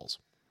Spaceballs.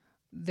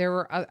 There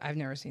were, I've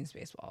never seen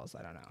Spaceballs.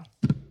 I don't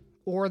know.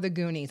 Or the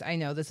Goonies. I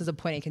know this is a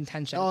point of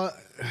contention.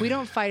 We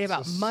don't fight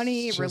about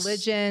money,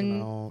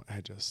 religion.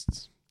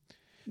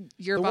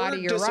 Your the body,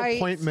 word your rights.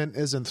 Disappointment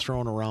isn't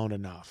thrown around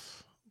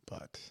enough,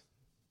 but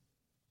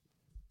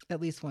at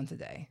least once a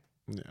day.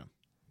 Yeah.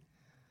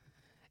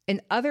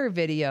 In other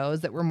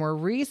videos that were more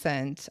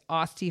recent,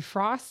 Austy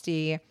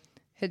Frosty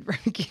had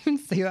can't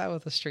say that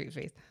with a straight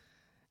face.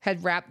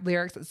 Had rapped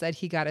lyrics that said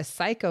he got a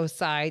psycho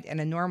side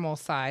and a normal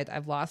side.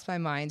 I've lost my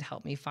mind.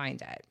 Help me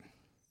find it.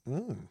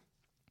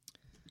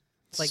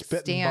 It's like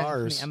Stan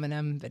from the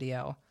Eminem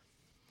video.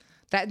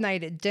 That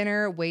night at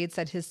dinner, Wade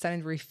said his son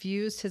had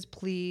refused his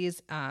pleas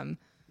and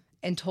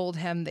told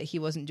him that he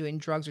wasn't doing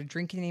drugs or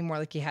drinking anymore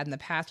like he had in the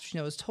past, which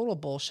is total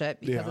bullshit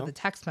because of the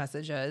text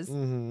messages.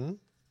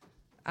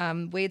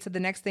 Wade said the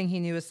next thing he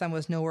knew, his son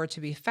was nowhere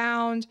to be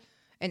found.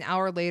 An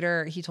hour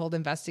later, he told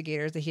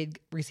investigators that he had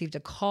received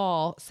a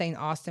call saying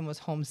Austin was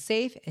home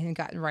safe and had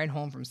gotten a ride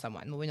home from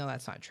someone. Well, we know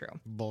that's not true.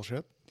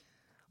 Bullshit.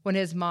 When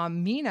his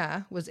mom,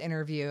 Mina, was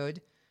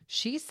interviewed,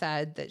 she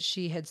said that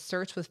she had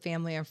searched with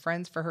family and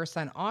friends for her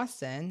son,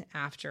 Austin,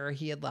 after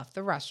he had left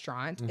the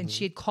restaurant, and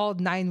she had called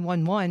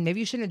 911. Maybe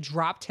you shouldn't have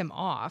dropped him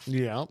off.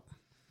 Yeah.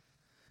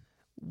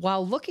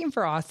 While looking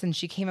for Austin,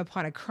 she came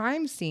upon a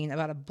crime scene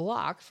about a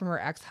block from her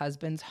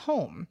ex-husband's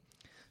home.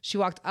 She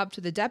walked up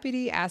to the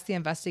deputy, asked the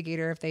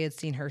investigator if they had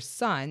seen her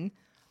son.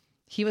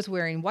 He was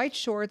wearing white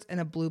shorts and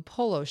a blue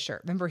polo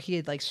shirt. Remember, he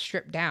had like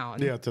stripped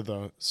down. Yeah, to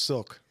the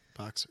silk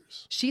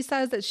boxers. She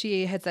says that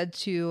she had said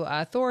to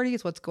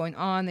authorities what's going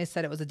on. They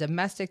said it was a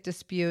domestic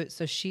dispute.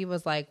 So she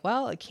was like,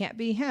 well, it can't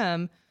be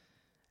him.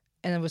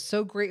 And I was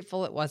so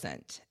grateful it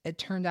wasn't. It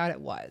turned out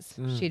it was.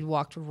 She'd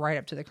walked right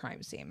up to the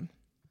crime scene.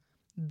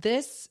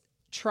 This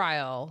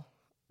trial,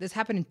 this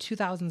happened in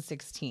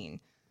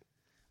 2016.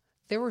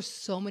 There were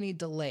so many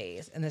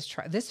delays in this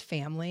trial. This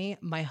family,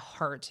 my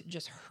heart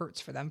just hurts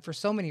for them for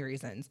so many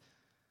reasons.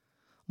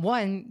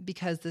 One,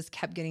 because this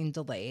kept getting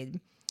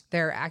delayed.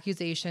 There are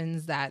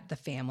accusations that the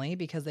family,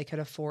 because they could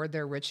afford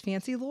their rich,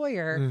 fancy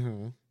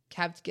lawyer,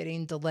 kept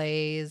getting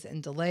delays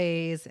and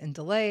delays and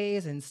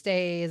delays and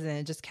stays, and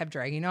it just kept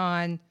dragging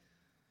on.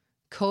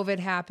 COVID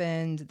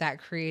happened.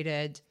 That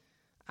created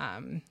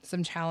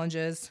some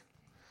challenges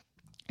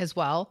as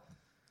well.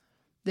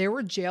 There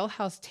were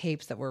jailhouse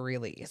tapes that were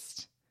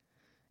released.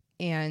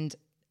 And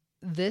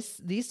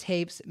these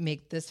tapes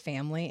make this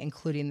family,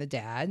 including the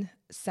dad,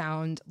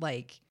 sound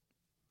like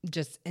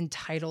just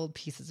entitled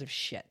pieces of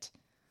shit.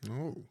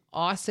 Oh.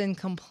 Austin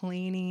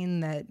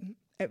complaining that,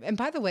 and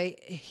by the way,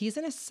 he's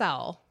in a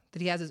cell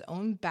that he has his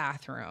own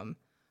bathroom,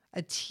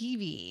 a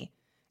TV,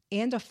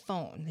 and a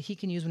phone that he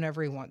can use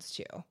whenever he wants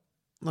to.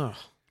 Oh.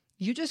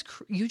 You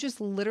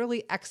just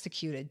literally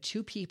executed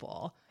 2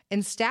 people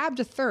and stabbed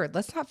a third.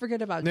 Let's not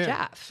forget about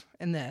Jeff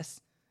in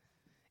this.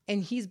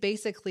 And he's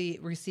basically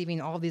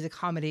receiving all these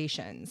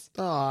accommodations.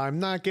 Oh, I'm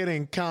not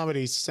getting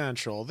Comedy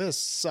Central. This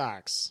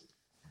sucks.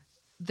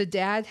 The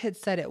dad had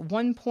said at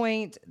one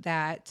point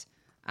that,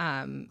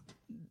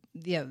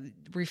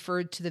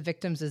 referred to the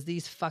victims as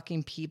these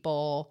fucking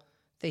people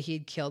that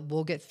he'd killed.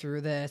 We'll get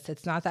through this.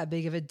 It's not that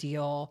big of a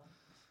deal.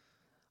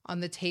 On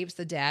the tapes,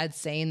 the dad's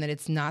saying that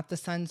it's not the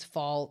son's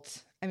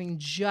fault. I mean,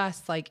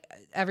 just like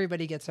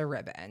everybody gets a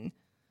ribbon.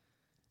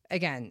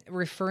 Again,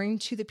 referring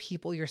to the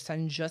people your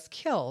son just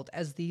killed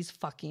as these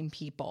fucking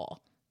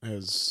people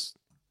is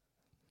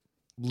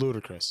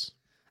ludicrous.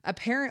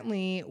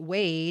 Apparently,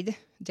 Wade,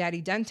 daddy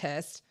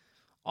dentist,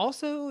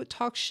 also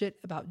talks shit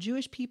about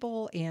Jewish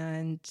people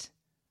and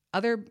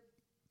other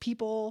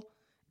people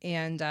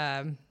and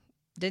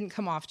didn't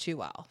come off too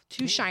well.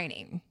 Too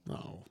shining.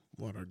 Oh,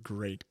 what a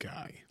great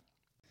guy.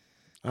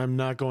 I'm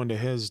not going to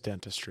his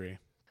dentistry.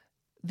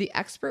 The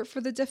expert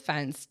for the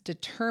defense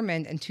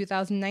determined in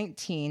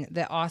 2019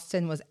 that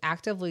Austin was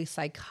actively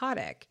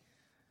psychotic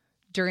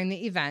during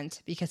the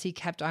event because he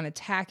kept on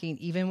attacking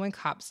even when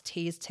cops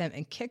tased him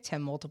and kicked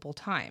him multiple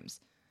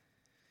times.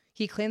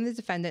 He claimed the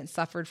defendant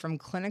suffered from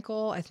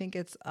clinical, I think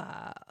it's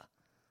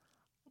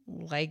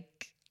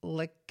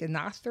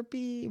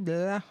lycanthropy,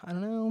 I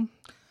don't know,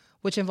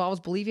 which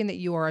involves believing that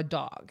you are a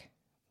dog,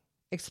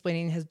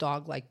 explaining his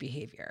dog-like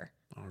behavior.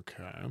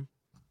 Okay.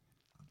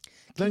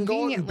 Then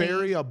go and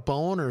bury a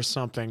bone or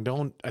something.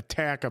 Don't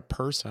attack a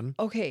person.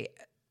 Okay.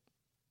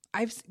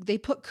 They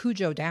put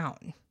Cujo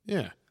down.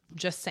 Yeah.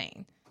 Just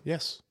saying.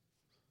 Yes.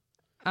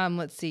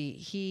 Let's see.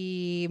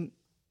 He,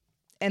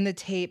 and the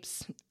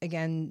tapes,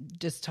 again,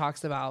 just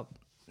talks about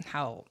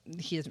how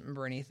he doesn't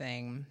remember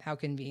anything, how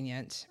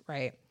convenient,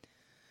 right?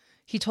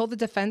 He told the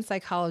defense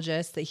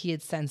psychologist that he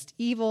had sensed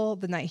evil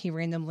the night he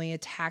randomly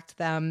attacked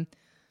them.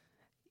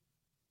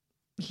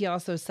 He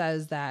also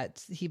says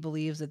that he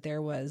believes that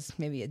there was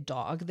maybe a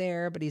dog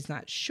there, but he's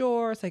not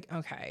sure. It's like,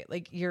 okay,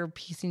 like you're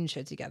piecing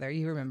shit together.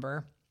 You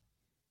remember.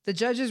 The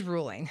judge's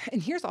ruling. And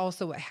here's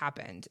also what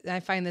happened. And I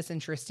find this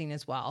interesting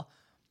as well.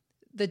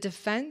 The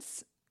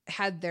defense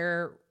had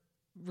their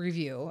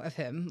review of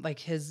him,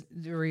 like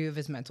the review of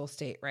his mental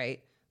state,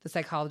 right? The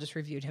psychologist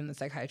reviewed him, the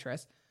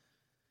psychiatrist.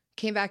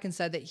 Came back and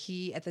said that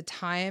he, at the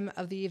time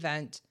of the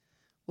event,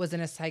 was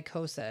in a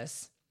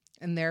psychosis.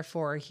 And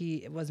therefore,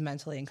 he was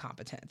mentally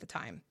incompetent at the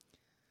time.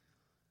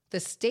 The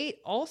state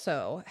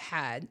also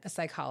had a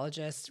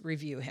psychologist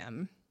review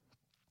him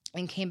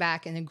and came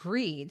back and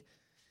agreed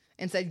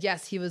and said,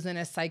 yes, he was in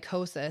a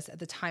psychosis at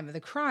the time of the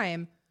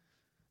crime.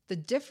 The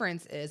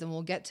difference is, and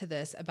we'll get to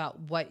this, about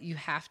what you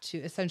have to,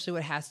 essentially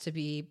what has to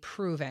be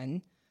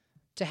proven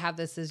to have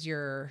this as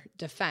your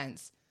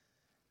defense,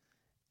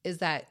 is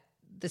that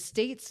the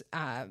state's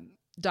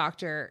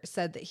doctor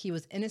said that he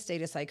was in a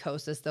state of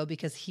psychosis, though,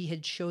 because he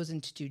had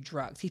chosen to do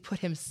drugs. He put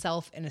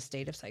himself in a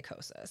state of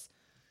psychosis.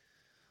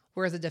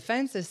 Whereas the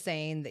defense is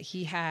saying that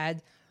he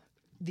had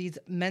these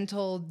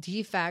mental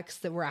defects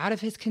that were out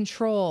of his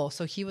control.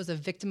 So he was a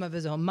victim of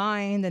his own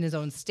mind and his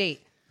own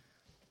state.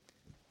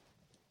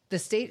 The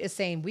state is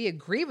saying, we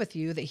agree with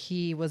you that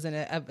he was in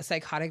a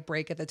psychotic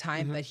break at the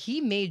time, but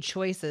he made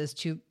choices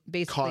to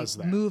basically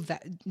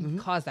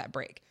cause that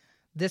break.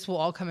 This will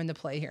all come into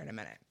play here in a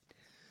minute.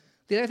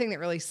 The other thing that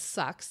really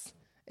sucks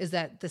is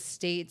that the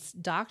state's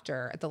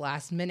doctor at the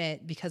last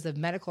minute, because of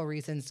medical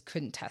reasons,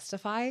 couldn't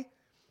testify.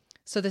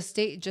 So the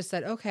state just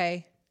said,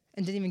 okay,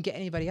 and didn't even get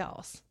anybody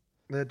else.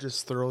 That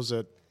just throws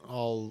it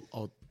all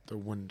out the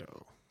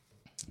window.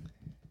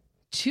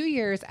 2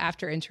 years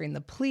after entering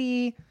the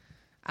plea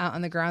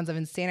on the grounds of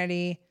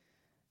insanity,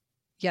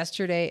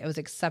 yesterday it was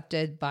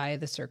accepted by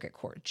the circuit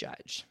court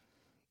judge.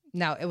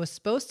 Now, it was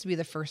supposed to be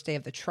the first day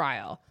of the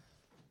trial.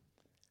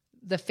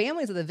 The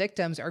families of the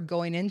victims are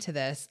going into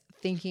this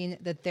thinking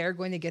that they're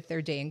going to get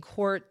their day in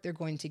court. They're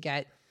going to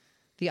get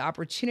the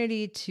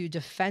opportunity to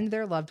defend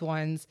their loved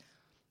ones.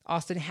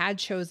 Austin had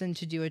chosen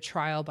to do a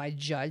trial by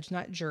judge,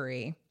 not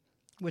jury,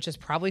 which is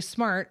probably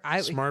smart.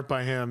 Smart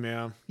by him,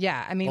 yeah.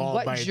 Yeah, I mean, All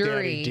what by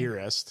jury? Daddy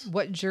Dearest.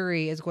 What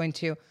jury is going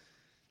to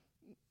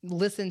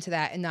listen to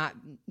that and not?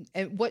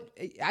 And what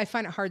I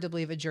find it hard to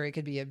believe a jury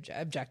could be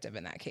objective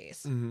in that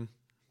case. Mm-hmm.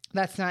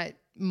 That's not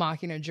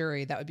mocking a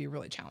jury. That would be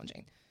really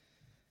challenging.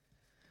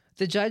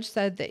 The judge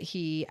said that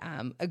he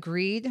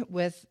agreed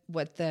with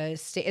what the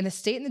state and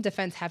the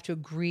defense have to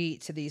agree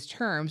to these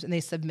terms, and they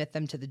submit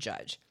them to the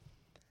judge.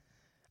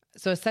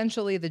 So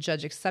essentially, the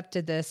judge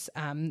accepted this,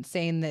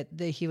 saying that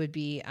he would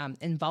be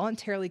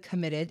involuntarily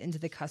committed into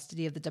the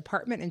custody of the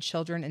Department of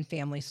Children and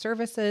Family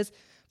Services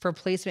for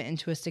placement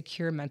into a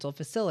secure mental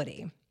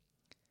facility.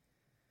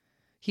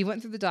 He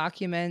went through the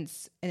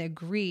documents and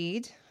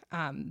agreed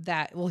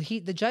that,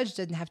 the judge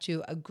didn't have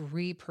to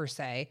agree per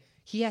se.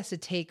 He has to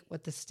take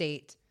what the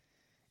state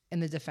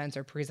and the defense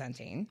are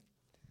presenting.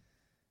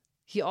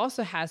 He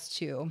also has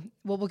to,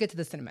 we'll get to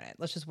this in a minute.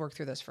 Let's just work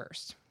through this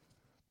first.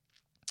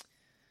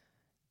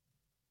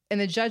 In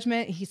the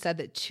judgment, he said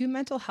that 2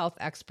 mental health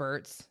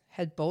experts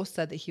had both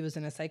said that he was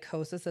in a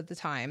psychosis at the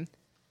time.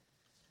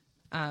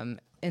 And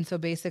so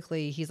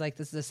basically, he's like,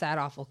 this is a sad,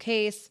 awful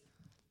case.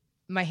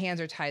 My hands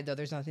are tied, though.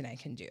 There's nothing I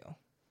can do.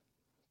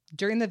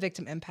 During the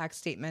victim impact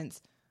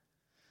statements,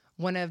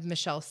 one of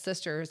Michelle's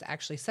sisters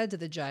actually said to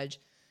the judge,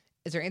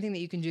 is there anything that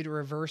you can do to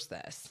reverse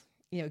this?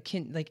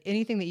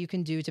 Anything that you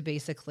can do to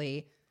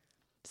basically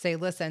say,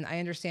 listen, I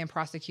understand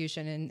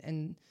prosecution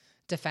and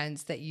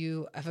defense that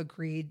you have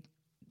agreed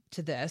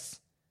to this,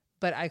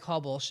 but I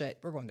call bullshit.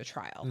 We're going to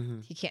trial.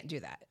 Mm-hmm. He can't do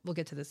that. We'll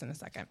get to this in a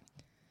second.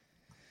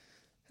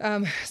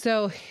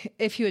 So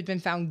if he had been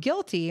found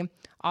guilty,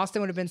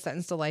 Austin would have been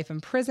sentenced to life in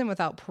prison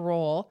without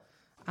parole,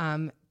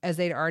 as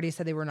they'd already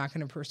said they were not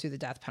going to pursue the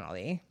death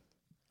penalty.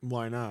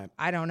 Why not?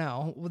 I don't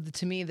know.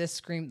 To me, this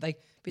screamed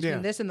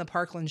between this and the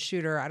Parkland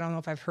shooter. I don't know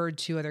if I've heard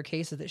 2 other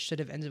cases that should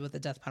have ended with the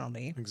death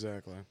penalty.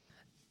 Exactly.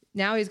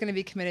 Now he's going to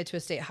be committed to a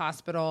state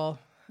hospital.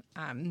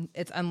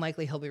 It's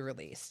unlikely he'll be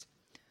released.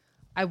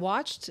 I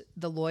watched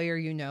The Lawyer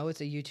You Know.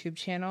 It's a YouTube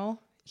channel.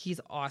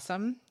 He's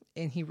awesome,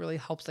 and he really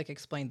helps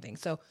explain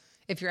things. So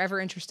if you're ever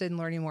interested in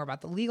learning more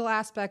about the legal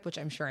aspect, which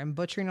I'm sure I'm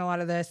butchering a lot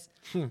of this,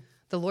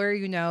 The Lawyer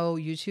You Know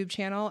YouTube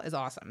channel is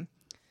awesome.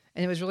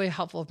 And it was really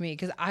helpful for me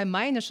because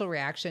my initial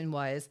reaction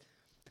was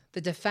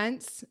the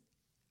defense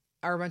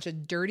are a bunch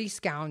of dirty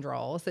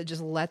scoundrels that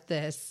just let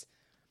this,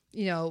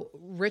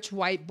 rich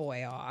white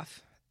boy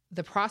off.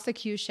 The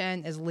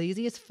prosecution is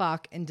lazy as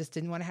fuck and just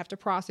didn't want to have to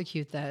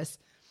prosecute this.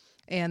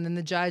 And then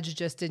the judge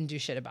just didn't do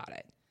shit about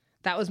it.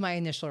 That was my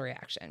initial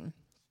reaction.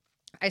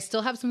 I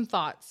still have some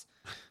thoughts,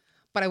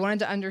 but I wanted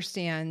to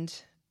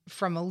understand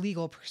from a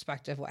legal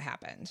perspective what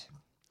happened.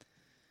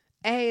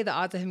 A, the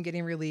odds of him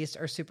getting released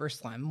are super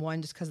slim.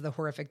 1, just because of the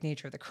horrific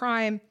nature of the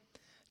crime.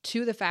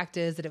 2, the fact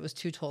is that it was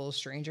 2 total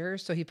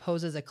strangers, so he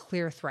poses a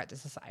clear threat to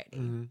society.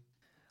 Mm-hmm.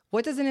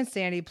 What does an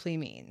insanity plea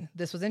mean?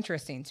 This was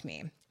interesting to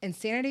me.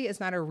 Insanity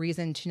is not a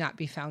reason to not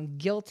be found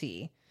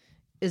guilty,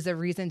 is a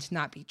reason to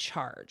not be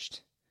charged.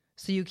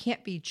 So you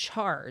can't be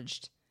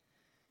charged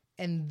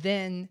and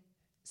then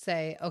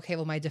say, okay,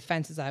 well, my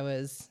defense is I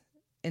was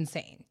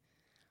insane.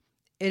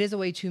 It is a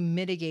way to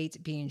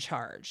mitigate being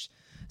charged.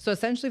 So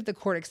essentially, if the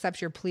court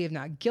accepts your plea of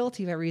not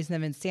guilty by reason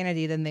of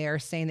insanity, then they are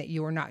saying that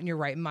you were not in your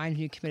right mind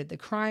when you committed the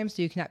crime,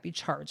 so you cannot be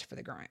charged for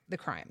the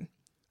crime.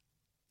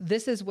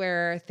 This is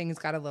where things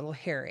got a little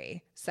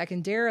hairy.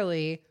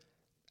 Secondarily,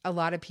 a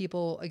lot of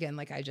people, again,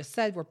 like I just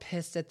said, were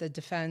pissed at the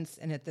defense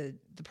and at the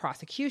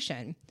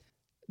prosecution.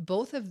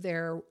 Both of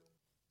their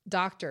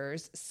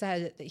doctors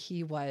said that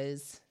he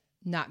was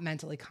not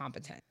mentally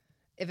competent.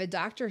 If a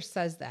doctor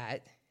says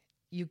that,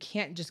 you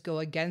can't just go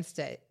against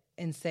it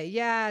and say,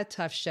 yeah,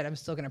 tough shit, I'm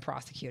still going to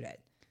prosecute it.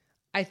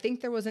 I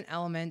think there was an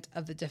element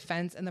of the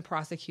defense and the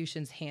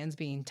prosecution's hands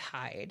being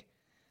tied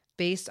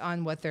based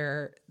on what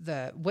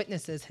the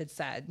witnesses had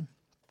said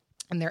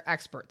and their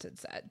experts had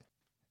said.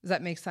 Does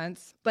that make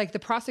sense? The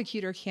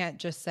prosecutor can't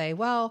just say,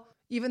 well,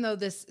 even though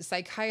this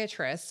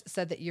psychiatrist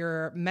said that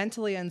you're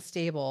mentally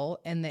unstable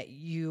and that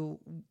you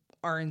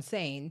are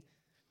insane,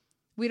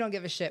 we don't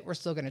give a shit. We're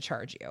still going to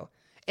charge you.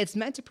 It's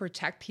meant to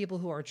protect people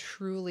who are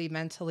truly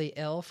mentally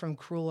ill from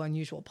cruel,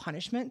 unusual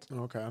punishment.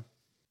 Okay.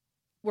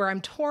 Where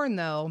I'm torn,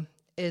 though,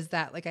 is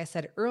that, like I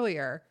said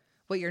earlier,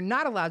 what you're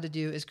not allowed to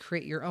do is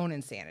create your own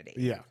insanity.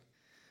 Yeah.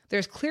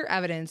 There's clear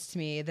evidence to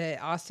me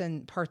that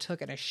Austin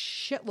partook in a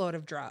shitload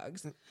of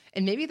drugs,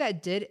 and maybe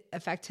that did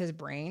affect his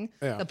brain.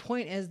 Yeah. The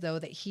point is, though,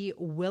 that he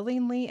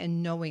willingly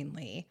and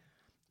knowingly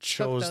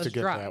chose to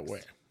get drugs. that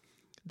way.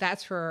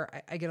 That's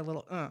where I get a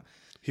little...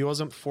 He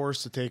wasn't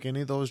forced to take any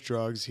of those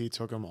drugs. He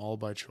took them all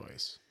by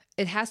choice.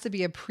 It has to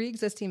be a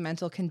pre-existing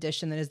mental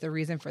condition that is the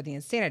reason for the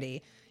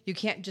insanity. You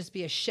can't just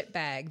be a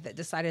shitbag that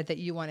decided that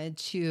you wanted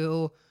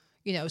to,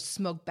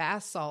 smoke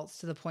bath salts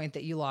to the point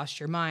that you lost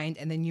your mind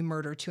and then you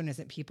murder 2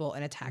 innocent people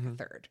and attack a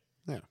third.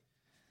 Yeah.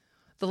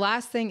 The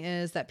last thing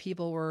is that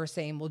people were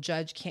saying, well,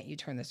 judge, can't you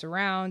turn this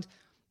around?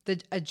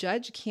 A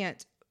judge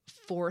can't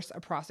force a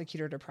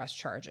prosecutor to press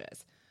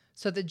charges.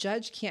 So the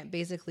judge can't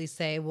basically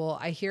say, well,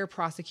 I hear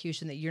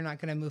prosecution that you're not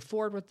going to move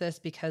forward with this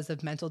because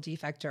of mental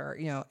defect or,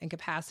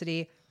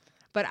 incapacity,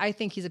 but I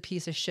think he's a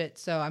piece of shit,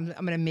 so I'm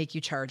going to make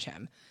you charge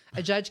him.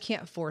 A judge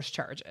can't force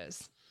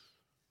charges.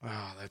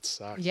 Wow, that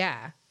sucks.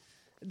 Yeah.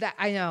 That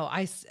I know.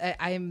 I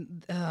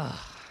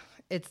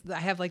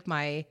have like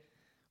my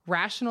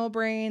rational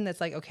brain that's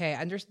like, okay,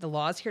 the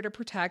law is here to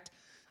protect.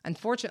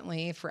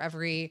 Unfortunately, for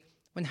every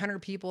 100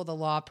 people the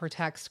law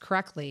protects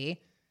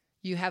correctly,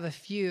 you have a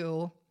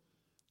few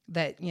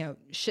that,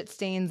 shit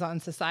stains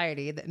on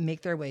society that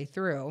make their way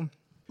through.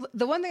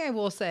 The one thing I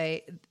will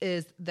say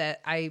is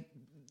that I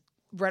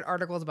read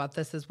articles about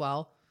this as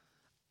well.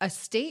 A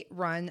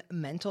state-run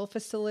mental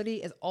facility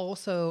is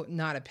also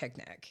not a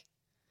picnic.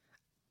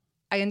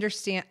 I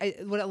understand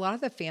what a lot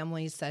of the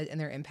families said in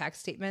their impact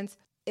statements.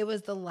 It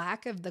was the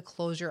lack of the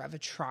closure of a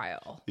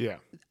trial. Yeah.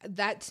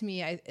 That to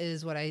me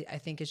is what I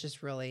think is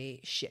just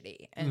really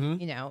shitty.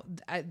 And,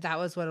 that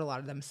was what a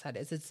lot of them said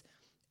is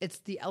it's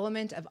the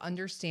element of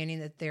understanding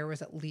that there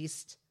was at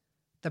least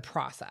the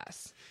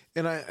process.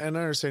 And I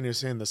understand you're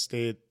saying the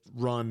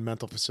state-run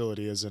mental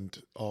facility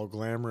isn't all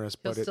glamorous,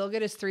 He'll but still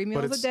get his 3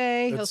 meals a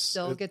day. He'll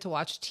still get to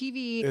watch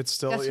TV. It's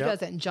still, guess who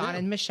doesn't? John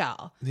and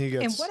Michelle.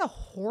 And what a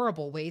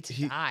horrible way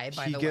to die,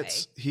 by the way.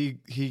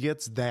 He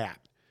gets that.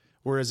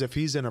 Whereas if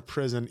he's in a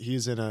prison,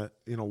 he's in a,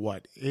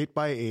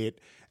 8x8,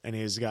 and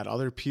he's got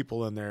other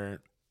people in there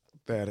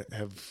that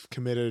have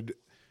committed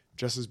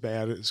just as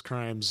bad as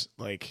crimes.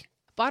 Like,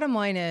 bottom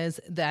line is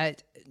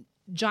that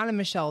John and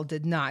Michelle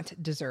did not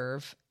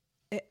deserve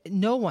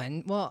no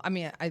one. Well, I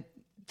mean, I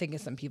think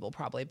of some people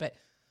probably, but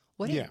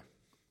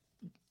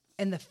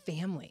and the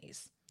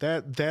families.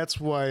 That's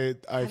why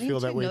I feel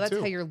that way too. That's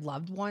how your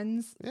loved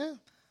ones. Yeah.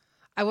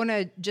 I want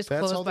to just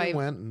close how they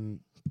went, and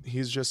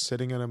he's just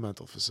sitting in a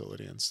mental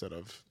facility instead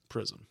of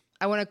prison.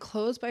 I want to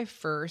close by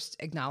first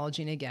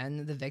acknowledging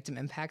again the victim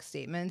impact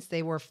statements.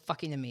 They were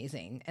fucking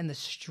amazing, and the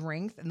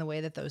strength and the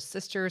way that those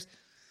sisters.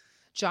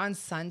 John's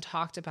son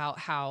talked about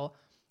how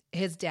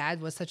his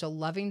dad was such a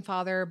loving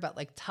father, but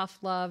like tough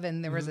love.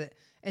 And there was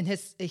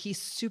he's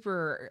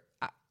super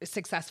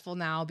successful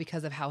now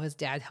because of how his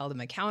dad held him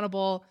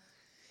accountable.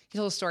 He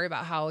told a story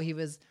about how he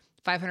was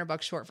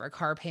 $500 short for a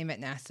car payment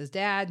and asked his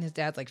dad, and his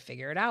dad's like,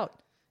 figure it out.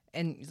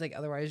 And he's like,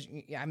 otherwise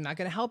I'm not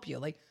going to help you.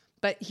 Like,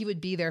 but he would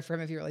be there for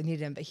him if you really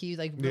needed him. But he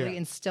like really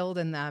instilled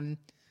in them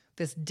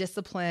this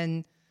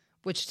discipline,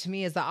 which to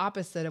me is the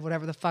opposite of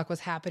whatever the fuck was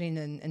happening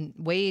in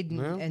Wade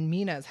and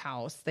Mina's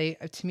house. They,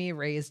 to me,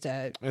 raised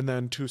a... And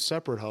then 2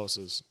 separate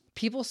houses.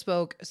 People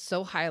spoke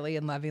so highly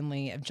and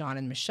lovingly of John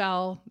and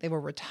Michelle. They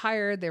were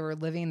retired. They were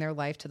living their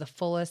life to the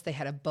fullest. They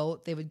had a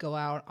boat they would go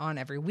out on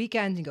every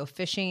weekend and go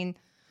fishing.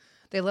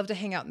 They loved to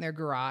hang out in their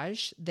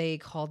garage. They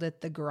called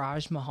it the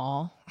Garage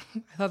Mahal.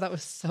 I thought that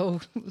was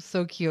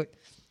so cute.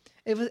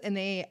 It was, and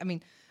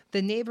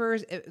the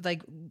neighbors,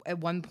 at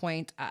one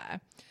point...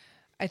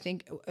 I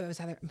think it was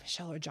either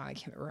Michelle or John. I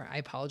can't remember. I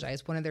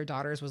apologize. One of their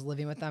daughters was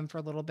living with them for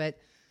a little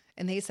bit.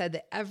 And they said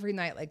that every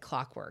night, like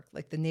clockwork,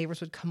 like the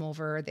neighbors would come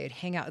over, they'd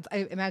hang out.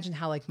 I imagine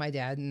how like my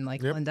dad and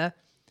like Linda,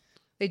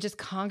 they just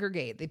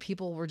congregate. The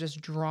people were just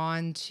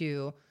drawn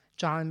to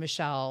John and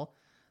Michelle,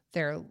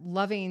 their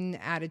loving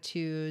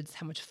attitudes,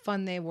 how much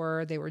fun they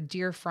were. They were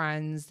dear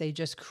friends. They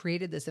just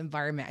created this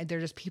environment. They're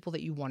just people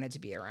that you wanted to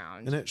be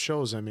around. And it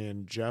shows. I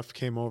mean, Jeff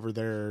came over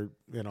there,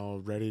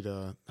 ready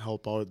to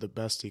help out the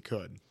best he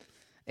could.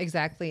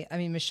 Exactly. I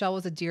mean, Michelle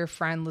was a dear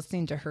friend.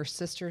 Listening to her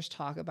sisters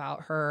talk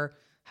about her,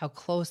 how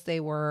close they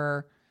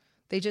were.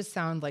 They just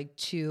sound like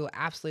 2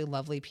 absolutely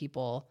lovely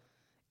people.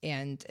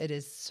 And it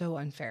is so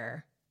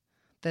unfair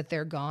that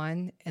they're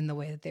gone in the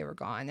way that they were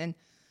gone. And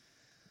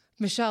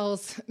Michelle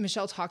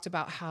talked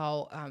about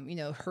how,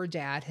 her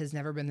dad has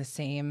never been the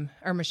same,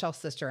 or Michelle's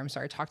sister,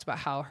 talked about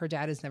how her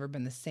dad has never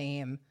been the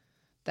same,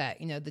 that,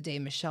 the day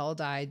Michelle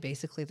died,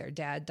 basically their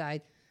dad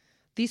died.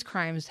 These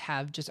crimes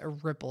have just a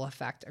ripple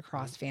effect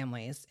across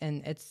families.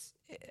 And it's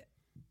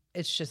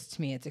just,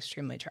 to me, it's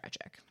extremely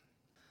tragic.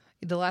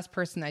 The last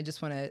person I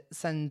just want to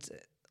send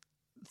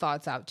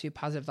thoughts out to,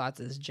 positive thoughts,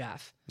 is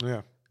Jeff.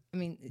 Yeah. I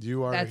mean,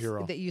 you are a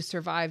hero. That you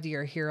survived,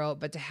 you're a hero,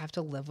 but to have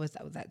to live with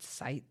that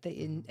sight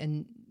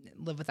and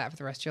live with that for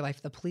the rest of your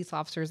life. The police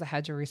officers that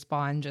had to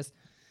respond, just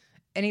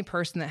any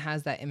person that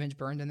has that image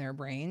burned in their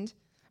brain.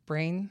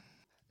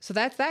 So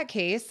that's that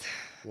case.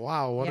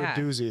 Wow, what a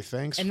doozy.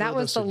 Thanks for the And that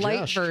was the suggestion.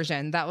 light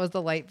version. That was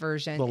the light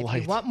version.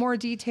 If you want more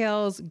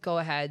details, go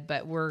ahead,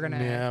 but we're going to...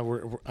 Yeah,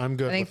 I'm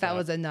good. I think that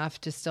was enough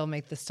to still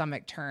make the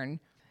stomach turn.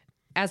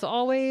 As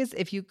always,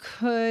 if you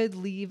could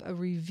leave a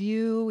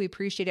review, we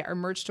appreciate it. Our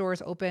merch store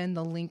is open.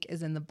 The link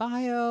is in the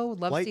bio.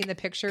 Love seeing the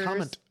pictures.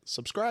 Comment,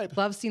 subscribe.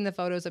 Love seeing the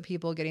photos of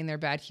people getting their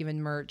Bad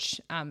Human merch.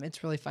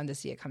 It's really fun to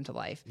see it come to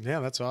life. Yeah,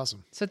 that's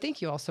awesome. So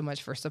thank you all so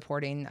much for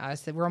supporting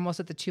us. We're almost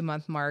at the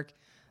 2-month mark.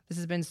 This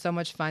has been so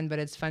much fun, but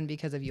it's fun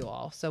because of you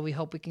all. So we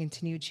hope we can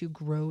continue to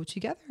grow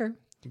together.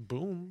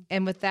 Boom.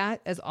 And with that,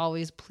 as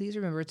always, please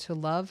remember to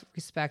love,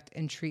 respect,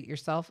 and treat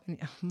yourself. And,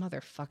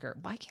 motherfucker,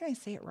 why can't I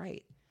say it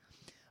right?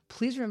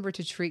 Please remember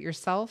to treat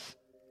yourself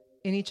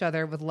and each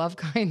other with love,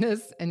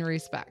 kindness, and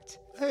respect.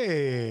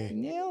 Hey.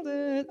 Nailed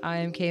it. I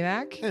am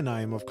K-Mac. And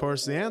I am, of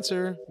course, the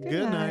answer.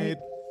 Good night.